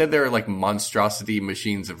are like monstrosity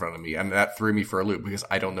machines in front of me, and that threw me for a loop because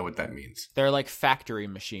I don't know what that means. They're like factory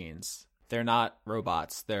machines. They're not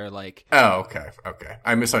robots. They're like... Oh, okay.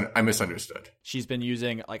 I misunderstood. She's been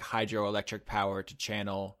using like hydroelectric power to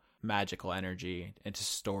channel magical energy and to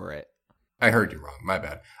store it. I heard you wrong. My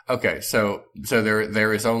bad. Okay, so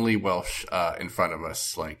there is only Welsh in front of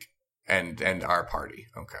us, like, and our party.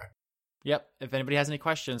 Okay. Yep. If anybody has any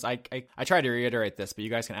questions, I try to reiterate this, but you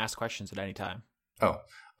guys can ask questions at any time. Oh.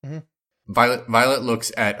 Mm-hmm. Violet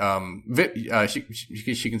looks at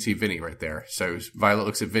she can see Vinny right there. So Violet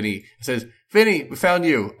looks at Vinny and says, "Vinny, we found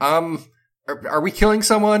you. Are we killing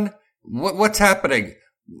someone? What's happening?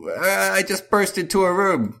 I just burst into a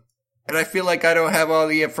room and I feel like I don't have all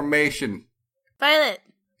the information." Violet.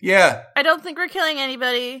 Yeah. I don't think we're killing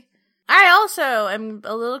anybody. I also am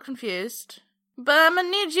a little confused, but I'm gonna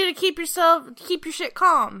need you to keep your shit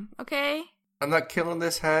calm, okay? I'm not killing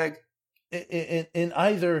this hag. In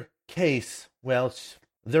either case, Welch,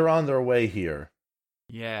 they're on their way here.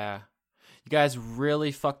 Yeah. You guys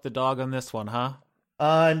really fucked the dog on this one, huh?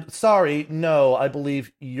 I'm sorry. No, I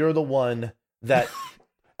believe you're the one that,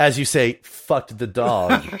 as you say, fucked the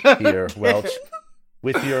dog here, Welch.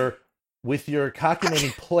 With your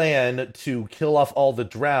cockamamie plan to kill off all the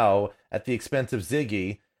drow at the expense of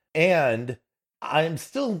Ziggy. And I'm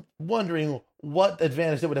still wondering what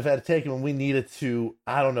advantage it would have had to take when we needed to,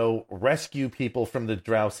 I don't know, rescue people from the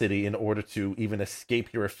Drow City in order to even escape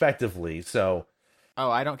here effectively, so...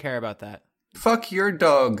 Oh, I don't care about that. Fuck your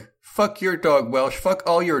dog. Fuck your dog, Welsh. Fuck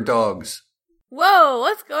all your dogs. Whoa,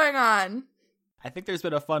 what's going on? I think there's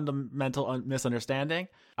been a fundamental misunderstanding.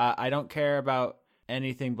 I don't care about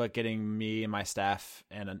anything but getting me and my staff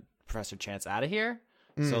and Professor Chance out of here.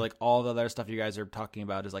 So, like, all the other stuff you guys are talking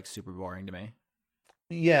about is, like, super boring to me.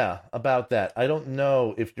 Yeah, about that. I don't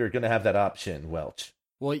know if you're going to have that option, Welch.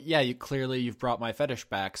 Well, yeah, you've brought my fetish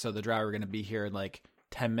back, so the drow are going to be here in, like,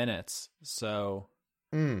 10 minutes. So,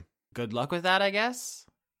 good luck with that, I guess?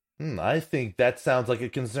 I think that sounds like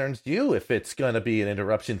it concerns you if it's going to be an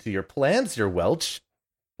interruption to your plans here, Welch.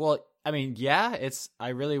 Well, I mean, yeah, I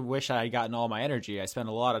really wish I had gotten all my energy. I spent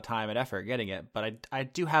a lot of time and effort getting it, but I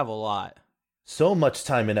do have a lot. So much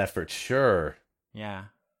time and effort, sure. Yeah.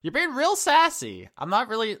 You're being real sassy. I'm not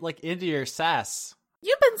really, into your sass.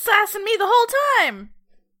 You've been sassing me the whole time.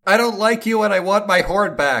 I don't like you and I want my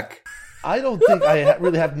horn back. I don't think I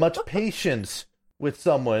really have much patience with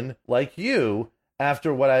someone like you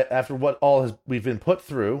after what all we've been put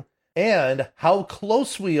through and how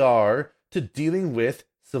close we are to dealing with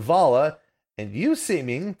Zavala and you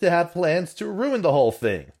seeming to have plans to ruin the whole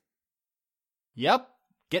thing. Yep.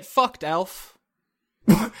 Get fucked, elf.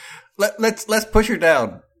 Let's push her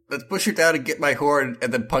down. Let's push her down and get my horn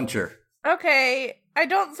and then punch her. Okay, I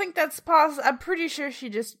don't think that's possible. I'm pretty sure she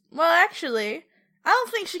just... Well, actually, I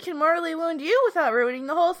don't think she can mortally wound you without ruining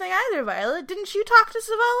the whole thing either, Violet. Didn't you talk to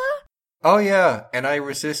Zavala? Oh yeah, and I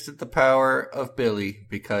resisted the power of Billy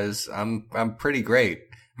because I'm pretty great.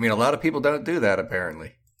 I mean, a lot of people don't do that,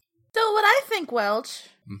 apparently. So what I think, Welch,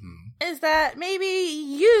 is that maybe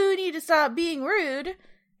you need to stop being rude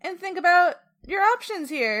and think about your options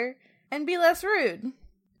here and be less rude.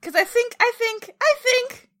 Because I think,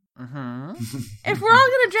 if we're all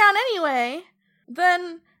gonna drown anyway,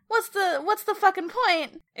 then what's the fucking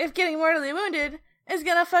point if getting mortally wounded is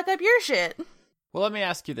gonna fuck up your shit? Well, let me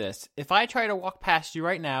ask you this. If I try to walk past you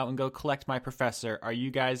right now and go collect my professor, are you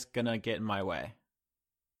guys gonna get in my way?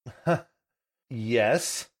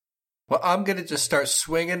 Yes. Well, I'm gonna just start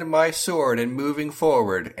swinging my sword and moving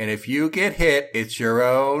forward, and if you get hit, it's your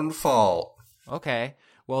own fault. Okay.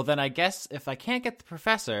 Well, then I guess if I can't get the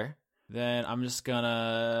professor, then I'm just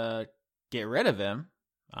gonna get rid of him.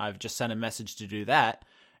 I've just sent a message to do that.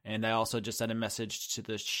 And I also just sent a message to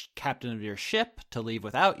the captain of your ship to leave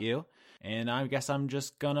without you. And I guess I'm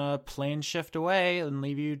just gonna plane shift away and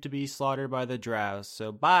leave you to be slaughtered by the drows.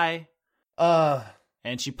 So bye.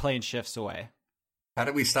 And she plane shifts away. How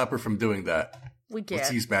do we stop her from doing that? We can't.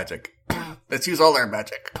 Let's use magic. Let's use all our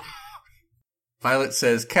magic. Violet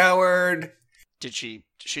says, coward. Did she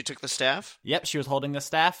took the staff? Yep, she was holding the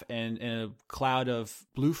staff, and in a cloud of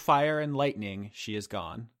blue fire and lightning, she is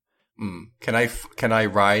gone. Can I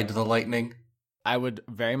ride the lightning? I would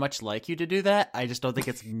very much like you to do that. I just don't think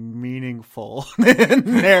it's meaningful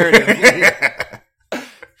narratively.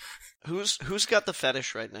 Who's got the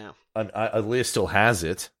fetish right now? Aaliyah still has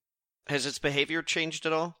it. Has its behavior changed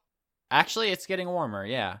at all? Actually, it's getting warmer,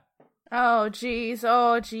 yeah. Oh, jeez.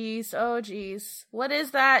 Oh, jeez. Oh, jeez. What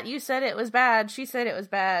is that? You said it was bad. She said it was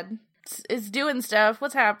bad. It's doing stuff.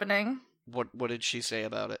 What's happening? What did she say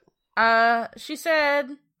about it? She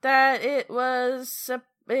said that it was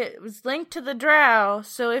linked to the drow,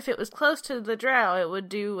 so if it was close to the drow, it would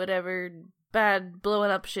do whatever bad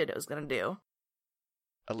blowing up shit it was gonna do.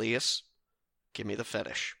 Elias, give me the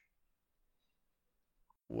fetish.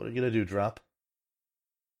 What are you gonna do, Drop?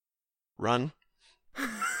 Run.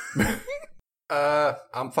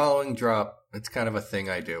 I'm following Drop. It's kind of a thing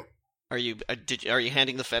I do. Are you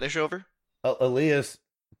handing the fetish over? Elias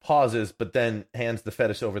pauses, but then hands the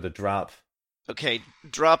fetish over to Drop. Okay,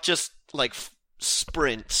 Drop just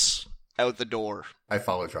sprints out the door. I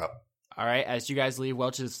follow Drop. All right, as you guys leave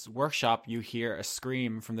Welch's workshop, you hear a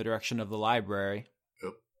scream from the direction of the library.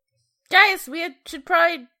 Oop. Guys, we should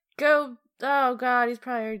probably go. Oh god, he's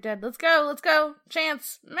probably already dead. Let's go.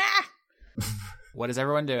 Chance. Meh. What is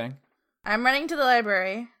everyone doing? I'm running to the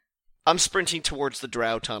library. I'm sprinting towards the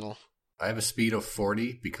drow tunnel. I have a speed of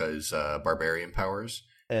 40 because barbarian powers.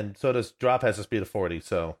 And so does Drop has a speed of 40,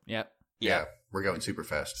 so... Yep. Yeah, we're going super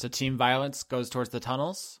fast. So Team Violence goes towards the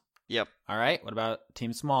tunnels? Yep. All right, what about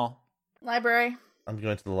Team Small? Library. I'm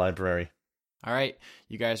going to the library. All right,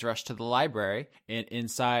 you guys rush to the library, and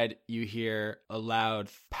inside you hear a loud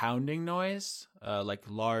pounding noise, like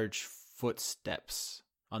large footsteps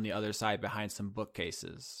on the other side behind some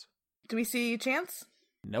bookcases. Do we see Chance?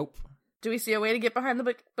 Nope. Do we see a way to get behind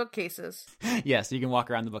the bookcases? Yes, you can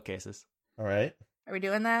walk around the bookcases. All right. Are we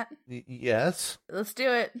doing that? Yes. Let's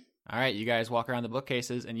do it. All right, you guys walk around the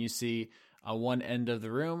bookcases, and you see on one end of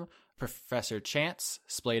the room, Professor Chance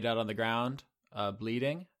splayed out on the ground,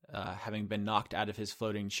 bleeding, having been knocked out of his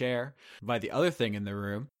floating chair by the other thing in the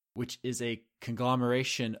room, which is a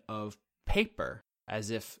conglomeration of paper,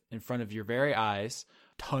 as if in front of your very eyes,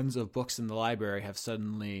 tons of books in the library have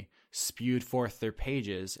suddenly spewed forth their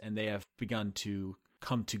pages, and they have begun to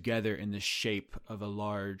come together in the shape of a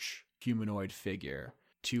large humanoid figure.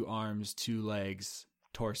 2 arms, 2 legs,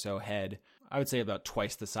 torso, head. I would say about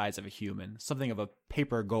twice the size of a human. Something of a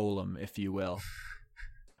paper golem, if you will.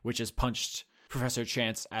 Which has punched Professor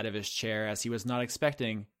Chance out of his chair as he was not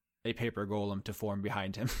expecting a paper golem to form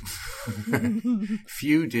behind him.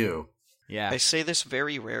 Few do. Yeah. I say this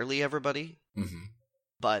very rarely, everybody,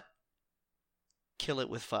 but kill it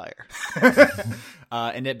with fire.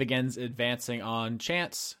 And it begins advancing on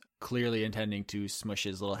Chance, clearly intending to smush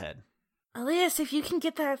his little head. Elias, if you can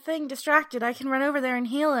get that thing distracted, I can run over there and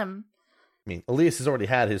heal him. I mean, Elias has already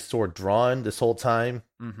had his sword drawn this whole time.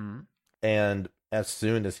 Mm-hmm. And as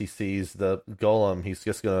soon as he sees the golem, he's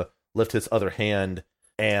just going to lift his other hand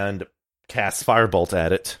and cast Firebolt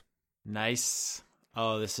at it. Nice.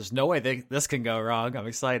 Oh, there's no way this can go wrong. I'm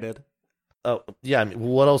excited. Oh, yeah, I mean,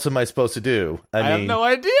 what else am I supposed to do? I have no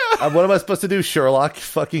idea. What am I supposed to do, Sherlock?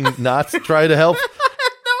 Fucking not try to help? I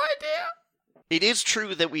have no idea. It is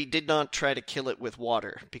true that we did not try to kill it with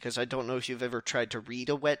water, because I don't know if you've ever tried to read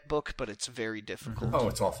a wet book, but it's very difficult. Oh,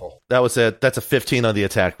 it's awful. That's a 15 on the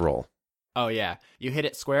attack roll. Oh, yeah. You hit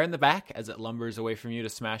it square in the back as it lumbers away from you to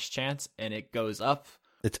smash Chance, and it goes up.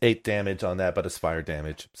 It's 8 damage on that, but it's fire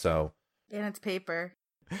damage, so... And it's paper.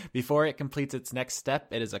 Before it completes its next step,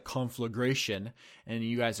 it is a conflagration, and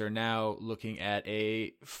you guys are now looking at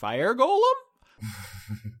a fire golem?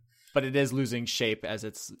 But it is losing shape as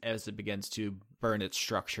it begins to burn its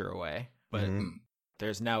structure away. But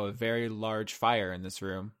there's now a very large fire in this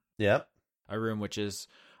room. Yep. A room which is,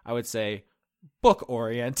 I would say,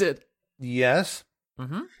 book-oriented. Yes.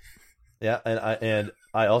 Mm-hmm. Yeah, and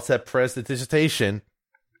I also have prestidigitation,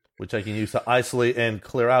 which I can use to isolate and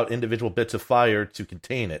clear out individual bits of fire to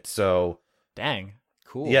contain it. So, Dang,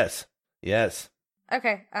 cool. yes.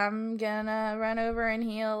 Okay, I'm gonna run over and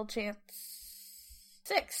heal Chance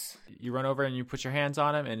 6. You run over and you put your hands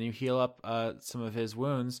on him and you heal up some of his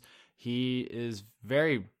wounds. He is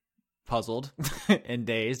very puzzled and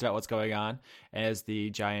dazed about what's going on as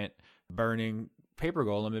the giant burning paper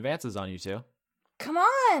golem advances on you two. Come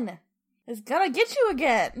on! It's gonna get you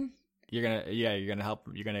again. You're gonna help.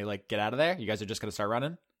 You're gonna like get out of there. You guys are just gonna start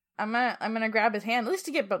running. I'm gonna grab his hand, at least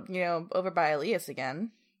to get over by Elias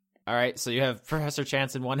again. All right. So you have Professor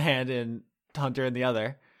Chance in one hand and Hunter in the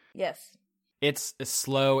other. Yes. It's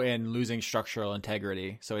slow and losing structural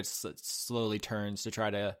integrity, so it slowly turns to try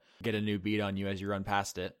to get a new beat on you as you run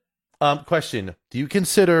past it. Question: do you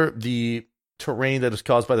consider the terrain that is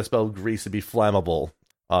caused by the spell Grease to be flammable,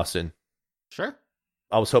 Austin? Sure.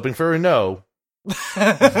 I was hoping for a no.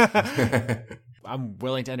 I'm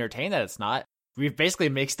willing to entertain that it's not. We basically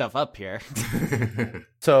make stuff up here.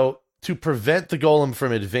 So, to prevent the golem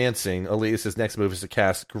from advancing, Elias's next move is to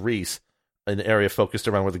cast Grease, an area focused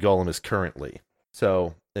around where the golem is currently.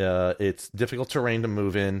 So, it's difficult terrain to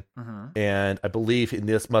move in, and I believe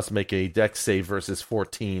this must make a dex save versus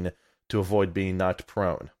 14 to avoid being knocked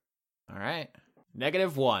prone. All right.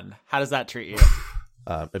 -1. How does that treat you?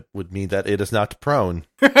 It would mean that it is knocked prone.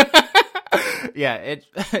 Yeah,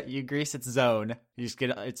 you grease its zone. You just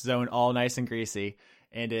get its zone all nice and greasy,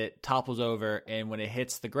 and it topples over, and when it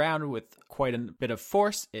hits the ground with quite a bit of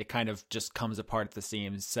force, it kind of just comes apart at the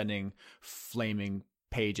seams, sending flaming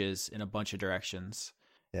pages in a bunch of directions.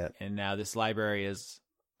 Yeah. And now this library is,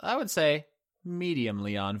 I would say,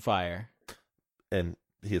 mediumly on fire. And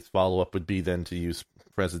his follow-up would be then to use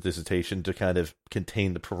prestidigitation to kind of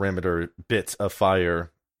contain the perimeter bits of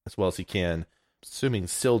fire as well as he can. Assuming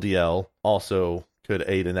Sildiel also could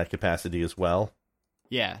aid in that capacity as well.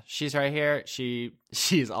 Yeah, she's right here.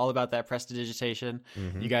 She's all about that prestidigitation.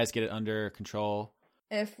 You guys get it under control.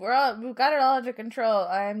 If we've got it all under control,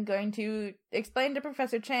 I'm going to explain to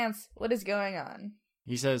Professor Chance what is going on.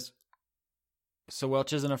 He says, "So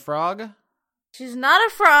Welch isn't a frog?" She's not a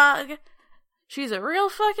frog. She's a real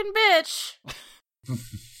fucking bitch.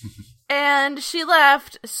 And she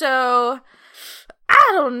left, so I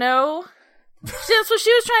don't know. That's what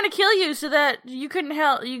she was trying to kill you so that you couldn't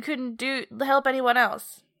help anyone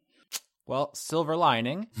else. Well, silver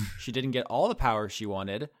lining, she didn't get all the power she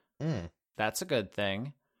wanted. Mm. That's a good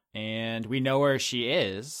thing. And we know where she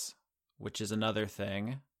is, which is another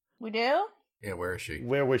thing. We do? Yeah, where is she?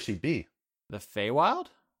 Where would she be? The Feywild?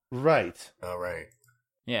 Right. Oh, right.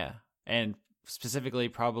 Yeah. And specifically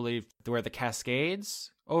probably where the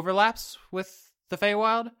Cascades overlaps with the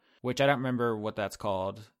Feywild, which I don't remember what that's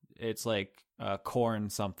called. It's like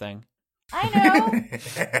corn something. I know.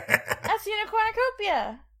 That's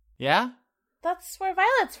Unicornucopia. Yeah? That's where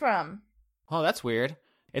Violet's from. Oh, that's weird.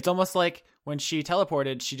 It's almost like when she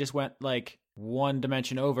teleported, she just went like one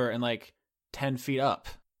dimension over and like 10 feet up.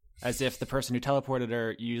 As if the person who teleported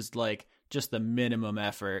her used like just the minimum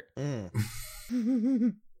effort. Mm.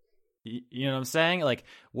 You know what I'm saying? Like,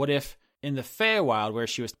 what if in the Feywild where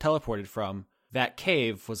she was teleported from, that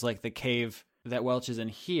cave was like the cave that Welch is in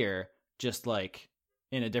here, just like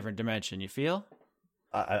in a different dimension, you feel?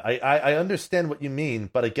 I understand what you mean,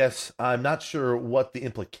 but I guess I'm not sure what the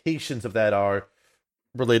implications of that are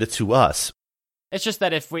related to us. It's just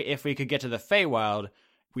that if we could get to the Feywild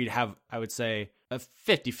we'd have, I would say, a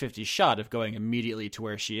 50-50 shot of going immediately to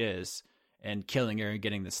where she is and killing her and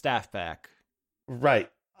getting the staff back. Right.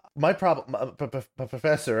 My problem,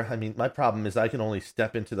 Professor, I mean, my problem is I can only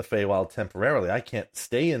step into the Feywild temporarily. I can't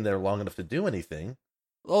stay in there long enough to do anything.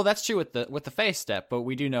 Well, that's true with the Fey step, but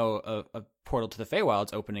we do know a portal to the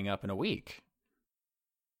Feywild's opening up in a week.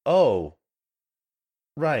 Oh.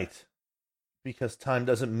 Right. Because time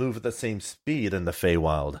doesn't move at the same speed in the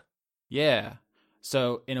Feywild. Yeah.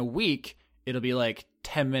 So in a week, it'll be like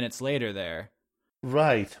 10 minutes later there.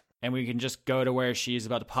 Right. And we can just go to where she's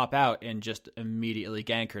about to pop out and just immediately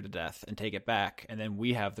gank her to death and take it back. And then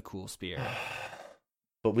we have the cool spear.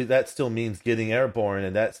 But that still means getting airborne,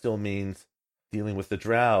 and that still means dealing with the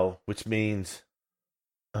drow, which means...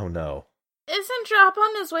 Oh no. Isn't Drop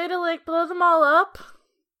on his way to, like, blow them all up?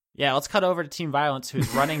 Yeah, let's cut over to Team Violence,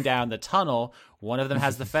 who's running down the tunnel. One of them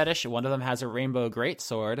has the fetish, one of them has a rainbow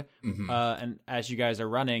greatsword. Mm-hmm. And as you guys are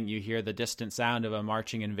running, you hear the distant sound of a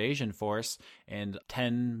marching invasion force and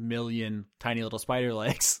 10 million tiny little spider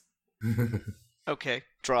legs. Okay,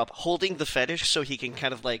 Drop holding the fetish so he can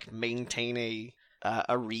kind of like maintain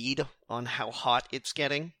a read on how hot it's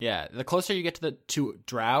getting. Yeah, the closer you get to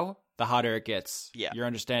Drow, the hotter it gets. Yeah. Your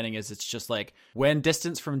understanding is it's just like when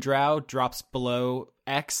distance from Drow drops below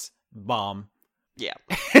X, bomb. Yeah.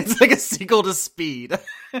 It's like a sequel to Speed.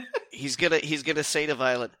 He's gonna say to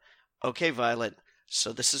Violet, "Okay, Violet,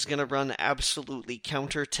 so this is gonna run absolutely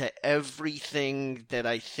counter to everything that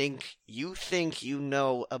I think you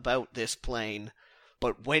know about this plane.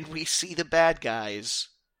 But when we see the bad guys,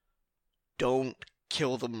 don't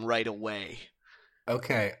kill them right away.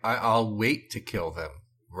 Okay, I'll wait to kill them,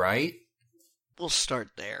 right? We'll start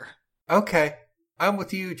there." Okay, I'm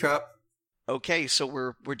with you, Drop. Okay, so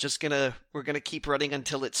we're just gonna keep running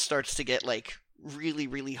until it starts to get like really,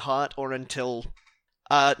 really hot, or until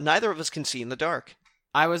neither of us can see in the dark.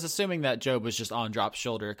 I was assuming that Job was just on Drop's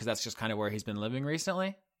shoulder because that's just kind of where he's been living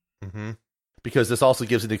recently. Mm-hmm. Because this also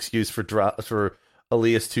gives an excuse for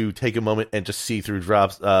Elias to take a moment and just see through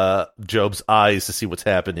Job's eyes to see what's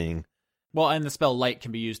happening. Well, and the spell Light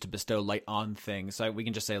can be used to bestow light on things. So we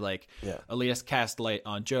can just say, like, Yeah. Elias cast light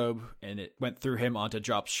on Job, and it went through him onto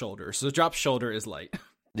Drop's shoulder. So Drop's shoulder is light.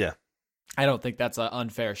 Yeah. I don't think that's an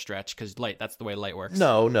unfair stretch, because that's the way light works.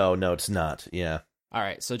 No, it's not. Yeah. All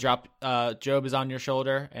right, so Job is on your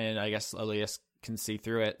shoulder, and I guess Elias can see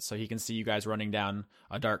through it, so he can see you guys running down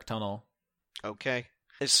a dark tunnel. Okay.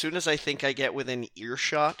 As soon as I think I get within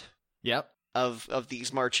earshot Yep. of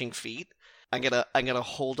these marching feet, I'm gonna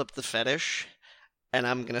hold up the fetish, and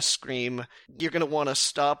I'm gonna scream, "You're gonna want to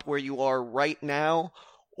stop where you are right now,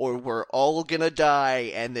 or we're all gonna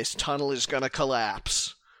die, and this tunnel is gonna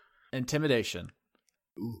collapse." Intimidation.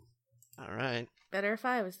 Ooh. All right. Better if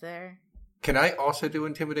I was there. Can I also do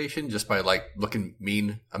intimidation just by, like, looking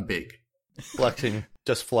mean? I'm big. Flexing.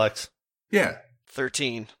 Just flex. Yeah.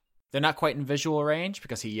 13. They're not quite in visual range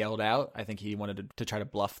because he yelled out. I think he wanted to try to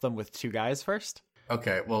bluff them with two guys first.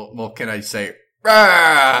 Okay, well, can I say,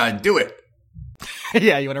 "Ah, do it"?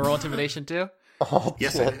 Yeah, you want to roll intimidation too? Oh,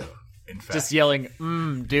 Yes, I do. In fact. Just yelling,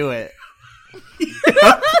 do it.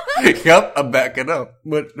 Yep, I'm backing up.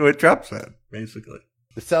 What Drop said, basically.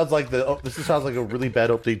 This sounds like a really bad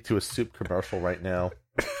opening to a soup commercial right now.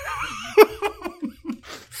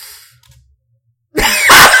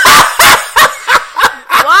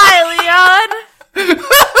 Why,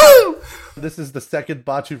 Leon? This is the second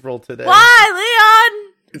bot you've rolled today. Why,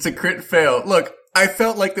 Leon? It's a crit fail. Look, I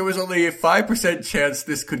felt like there was only a 5% chance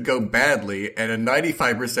this could go badly, and a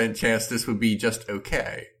 95% chance this would be just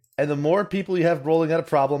okay. And the more people you have rolling out a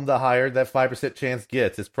problem, the higher that 5% chance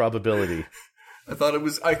gets. Its probability. I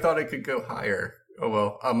thought it could go higher. Oh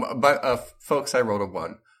well. But folks, I rolled a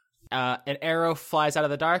 1. An arrow flies out of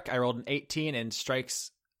the dark. I rolled an 18 and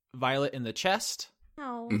strikes Violet in the chest.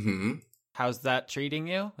 No. Mm-hmm. How's that treating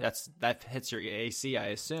you? That hits your AC, I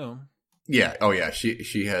assume. Yeah. Oh yeah.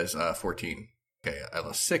 She has 14. Okay. I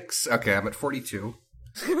lost 6. Okay. I'm at 42.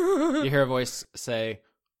 You hear a voice say,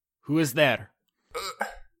 "Who is there?"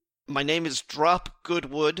 My name is Drop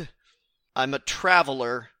Goodwood. I'm a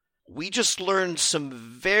traveler. We just learned some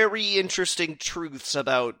very interesting truths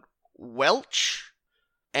about Welch,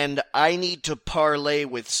 and I need to parlay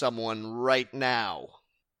with someone right now.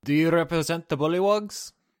 Do you represent the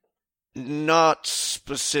Bullywugs? Not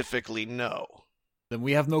specifically, no. Then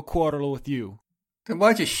we have no quarrel with you. Then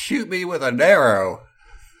why'd you shoot me with an arrow?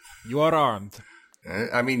 You are armed.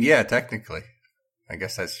 I mean, yeah, technically. I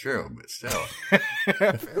guess that's true, but still.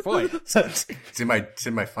 Fair point. It's in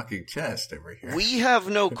my fucking chest over here. We have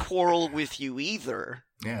no quarrel with you either,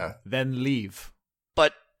 Yeah. Then leave.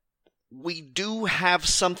 but we do have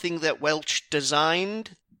something that Welch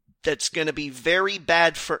designed that's going to be very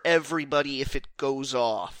bad for everybody if it goes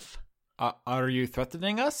off. Are you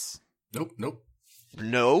threatening us? Nope.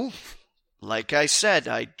 No. Like I said,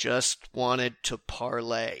 I just wanted to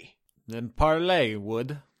parlay. Then parlay,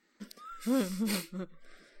 Wood.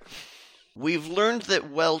 We've learned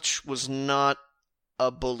that Welch was not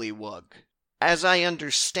a bullywug. As I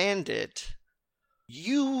understand it,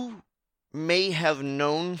 you may have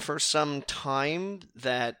known for some time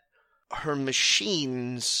that her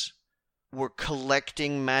machines were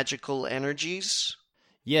collecting magical energies.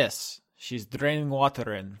 Yes, she's draining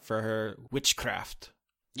water in for her witchcraft.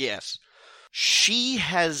 Yes. She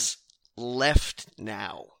has left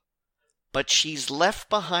now. But she's left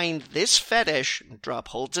behind this fetish, Drop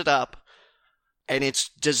holds it up, and it's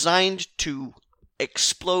designed to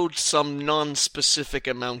explode some non-specific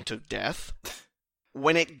amount of death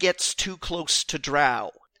when it gets too close to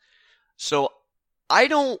Drow. So I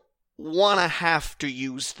don't want to have to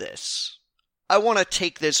use this. I want to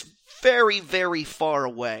take this very, very far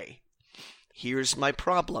away. Here's my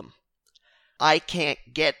problem. I can't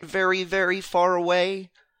get very, very far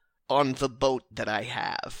away on the boat that I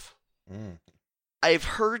have. I've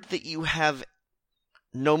heard that you have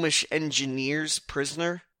Gnomish engineers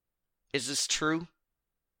prisoner. Is this true?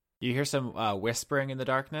 You hear some whispering in the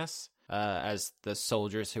darkness as the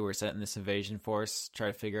soldiers who were sent in this invasion force try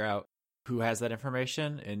to figure out who has that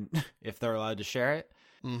information and if they're allowed to share it.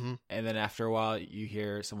 Mm-hmm. And then after a while, you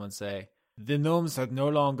hear someone say, "The gnomes are no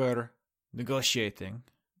longer negotiating.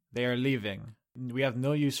 They are leaving. We have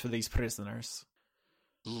no use for these prisoners."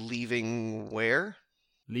 Leaving where?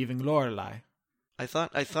 Leaving Lorelei. I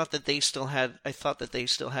thought that they still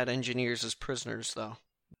had engineers as prisoners, though.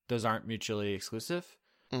 Those aren't mutually exclusive.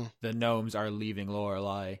 The gnomes are leaving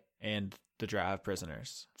Lorelei and the Drow have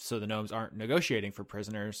prisoners. So the gnomes aren't negotiating for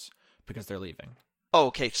prisoners because they're leaving. Oh,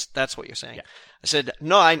 okay, so that's what you're saying. Yeah. I said,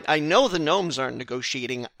 no, I know the gnomes aren't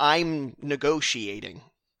negotiating. I'm negotiating.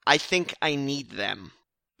 I think I need them.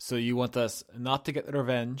 So you want us not to get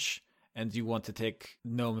revenge, and you want to take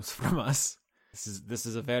gnomes from us. This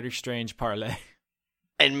is a very strange parlay.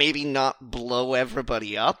 And maybe not blow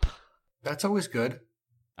everybody up? That's always good.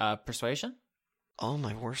 Persuasion? Oh,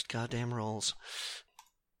 my worst goddamn rolls.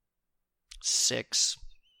 6.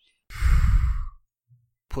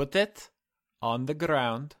 Put it on the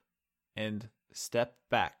ground and step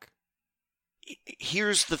back.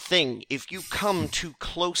 Here's the thing. If you come too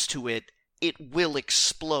close to it, it will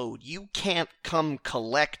explode. You can't come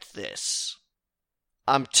collect this.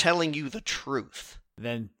 I'm telling you the truth.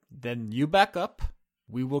 Then you back up.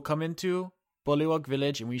 We will come into Bullywug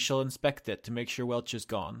Village and we shall inspect it to make sure Welch is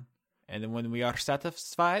gone. And then when we are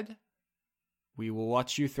satisfied, we will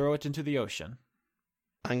watch you throw it into the ocean.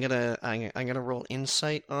 I'm gonna roll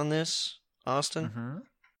insight on this, Austin.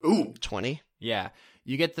 Mm-hmm. Ooh. 20. Yeah.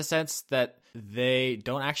 You get the sense that they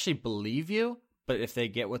don't actually believe you, but if they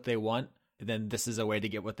get what they want, then this is a way to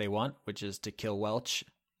get what they want, which is to kill Welch.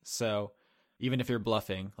 So even if you're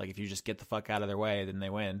bluffing, like if you just get the fuck out of their way, then they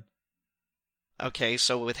win. Okay,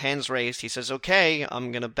 so with hands raised, he says, okay,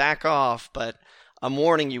 I'm gonna back off, but I'm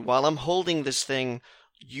warning you, while I'm holding this thing,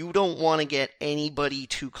 you don't want to get anybody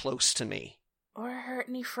too close to me. Or hurt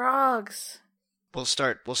any frogs. We'll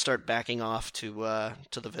start backing off to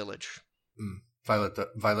the village.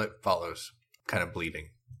 Violet follows, kind of bleeding.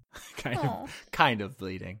 kind of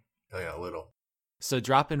bleeding. Oh, yeah, a little. So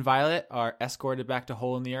Drop and Violet are escorted back to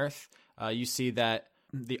Hole in the Earth. You see that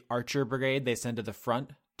the Archer Brigade they send to the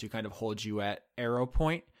front to kind of hold you at arrow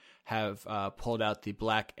point have pulled out the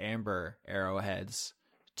black amber arrowheads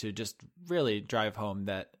to just really drive home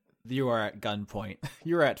that you are at gunpoint.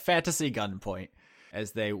 You are at fantasy gunpoint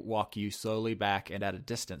as they walk you slowly back and at a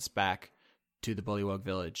distance back to the Bullywug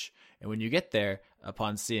village. And when you get there,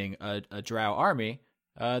 upon seeing a Drow army,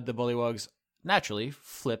 the Bullywugs naturally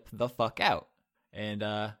flip the fuck out. And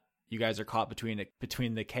you guys are caught between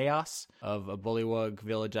the chaos of a Bullywug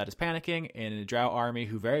village that is panicking and a Drow army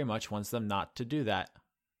who very much wants them not to do that.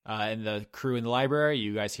 And the crew in the library,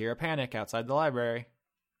 you guys hear a panic outside the library.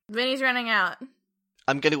 Vinny's running out.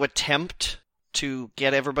 I'm going to attempt to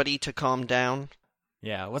get everybody to calm down.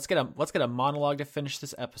 Yeah, let's get a monologue to finish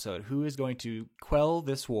this episode. Who is going to quell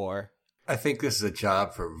this war? I think this is a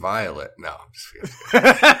job for Violet. No, I'm just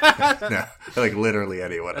kidding. No, like literally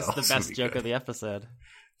anyone That's else. the best joke of the episode.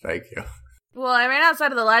 Thank you. Well, I ran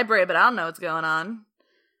outside of the library, but I don't know what's going on.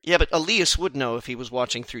 Yeah, but Elias would know if he was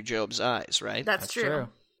watching through Job's eyes, right? That's true.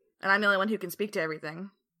 And I'm the only one who can speak to everything.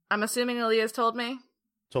 I'm assuming Elias told me.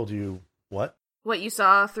 Told you what? what you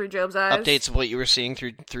saw through Job's eyes. Updates of what you were seeing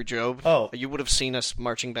through Job. Oh. You would have seen us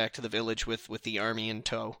marching back to the village with the army in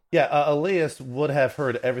tow. Yeah, Elias would have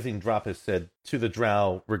heard everything Drop has said to the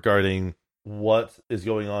Drow regarding what is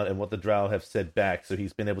going on and what the Drow have said back, so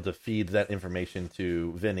he's been able to feed that information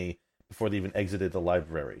to Vinny before they even exited the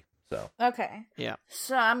library. So Okay. Yeah.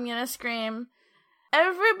 So I'm gonna scream,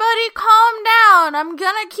 "Everybody calm down! I'm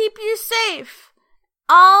gonna keep you safe!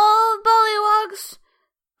 All bullywugs,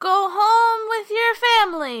 go home with your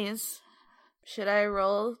families!" Should I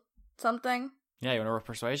roll something? Yeah, you want to roll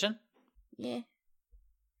persuasion? Yeah.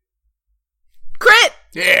 Crit!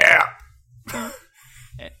 Yeah!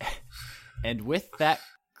 And with that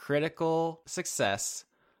critical success,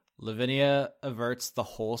 Lavinia averts the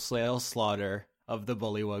wholesale slaughter of the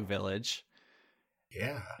Bullywug village.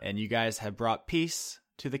 Yeah. And you guys have brought peace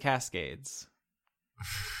to the Cascades.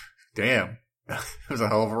 Damn. It was a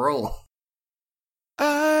hell of a roll.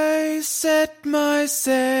 I set my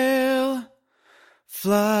sail,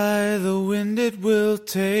 fly the wind, it will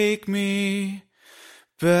take me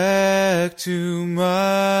back to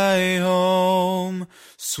my home,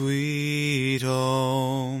 sweet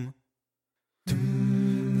home.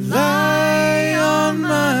 Lie on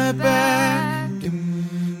my back,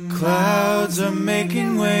 clouds are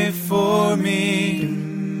making way for me.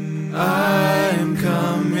 I'm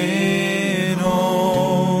coming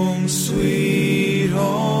home, sweet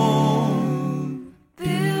home.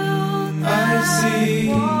 I see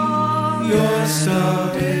your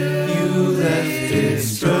star, you left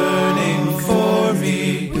it burning for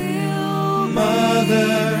me.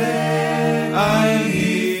 Mother, I'm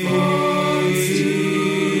here.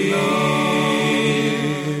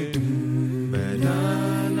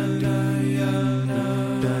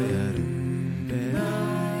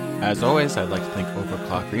 As always, I'd like to thank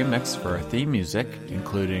Overclock Remix for our theme music,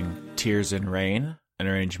 including Tears in Rain, an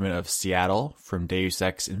arrangement of Seattle from Deus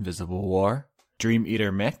Ex Invisible War, Dream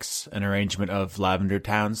Eater Mix, an arrangement of Lavender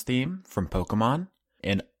Town's theme from Pokemon,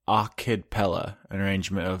 and Akidpella, an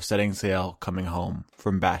arrangement of Setting Sail Coming Home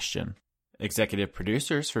from Bastion. Executive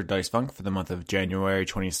producers for Dice Funk for the month of January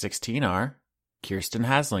 2016 are Kirsten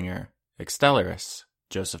Haslinger, Extellaris,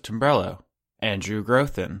 Joseph Timbrello, Andrew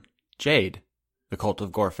Grothin, Jade, The Cult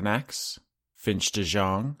of Gorfanax, Finch de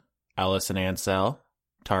Jong, Allison Ansell,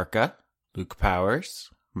 Tarka, Luke Powers,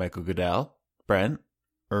 Michael Goodell, Brent,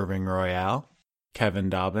 Irving Royale, Kevin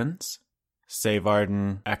Dobbins,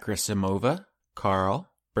 Savarden Akrasimova, Carl,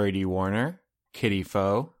 Brady Warner, Kitty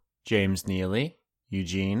Foe, James Neely,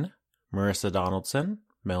 Eugene, Marissa Donaldson,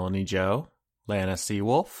 Melanie Joe, Lana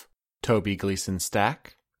Seawolf, Toby Gleason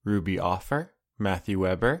Stack, Ruby Offer, Matthew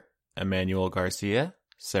Weber, Emmanuel Garcia,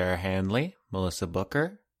 Sarah Handley, Melissa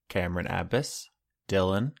Booker, Cameron Abbas,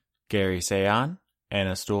 Dylan, Gary Sayon,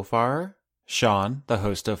 Anna Stuhlfarer, Sean, the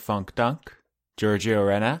host of Funk Dunk, Giorgio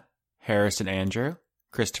Renna, Harrison Andrew,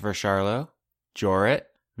 Christopher Charlo, Jorit,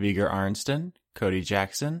 Viger Arnston, Cody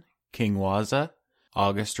Jackson, King Waza,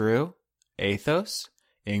 August Rue, Athos,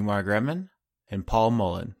 Ingmar Gremmen, and Paul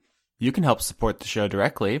Mullen. You can help support the show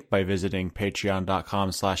directly by visiting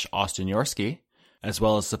patreon.com/Austin Yorsky, as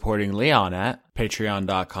well as supporting Leon at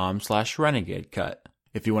patreon.com/RenegadeCut.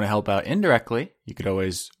 If you want to help out indirectly, you could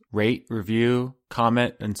always rate, review,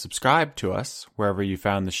 comment, and subscribe to us wherever you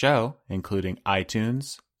found the show, including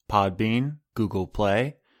iTunes, Podbean, Google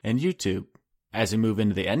Play, and YouTube. As we move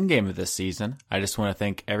into the end game of this season, I just want to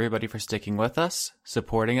thank everybody for sticking with us,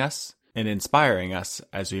 supporting us, and inspiring us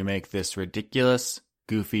as we make this ridiculous,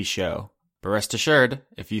 goofy show. But rest assured,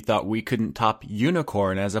 if you thought we couldn't top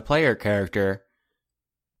Unicorn as a player character,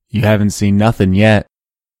 you haven't seen nothing yet.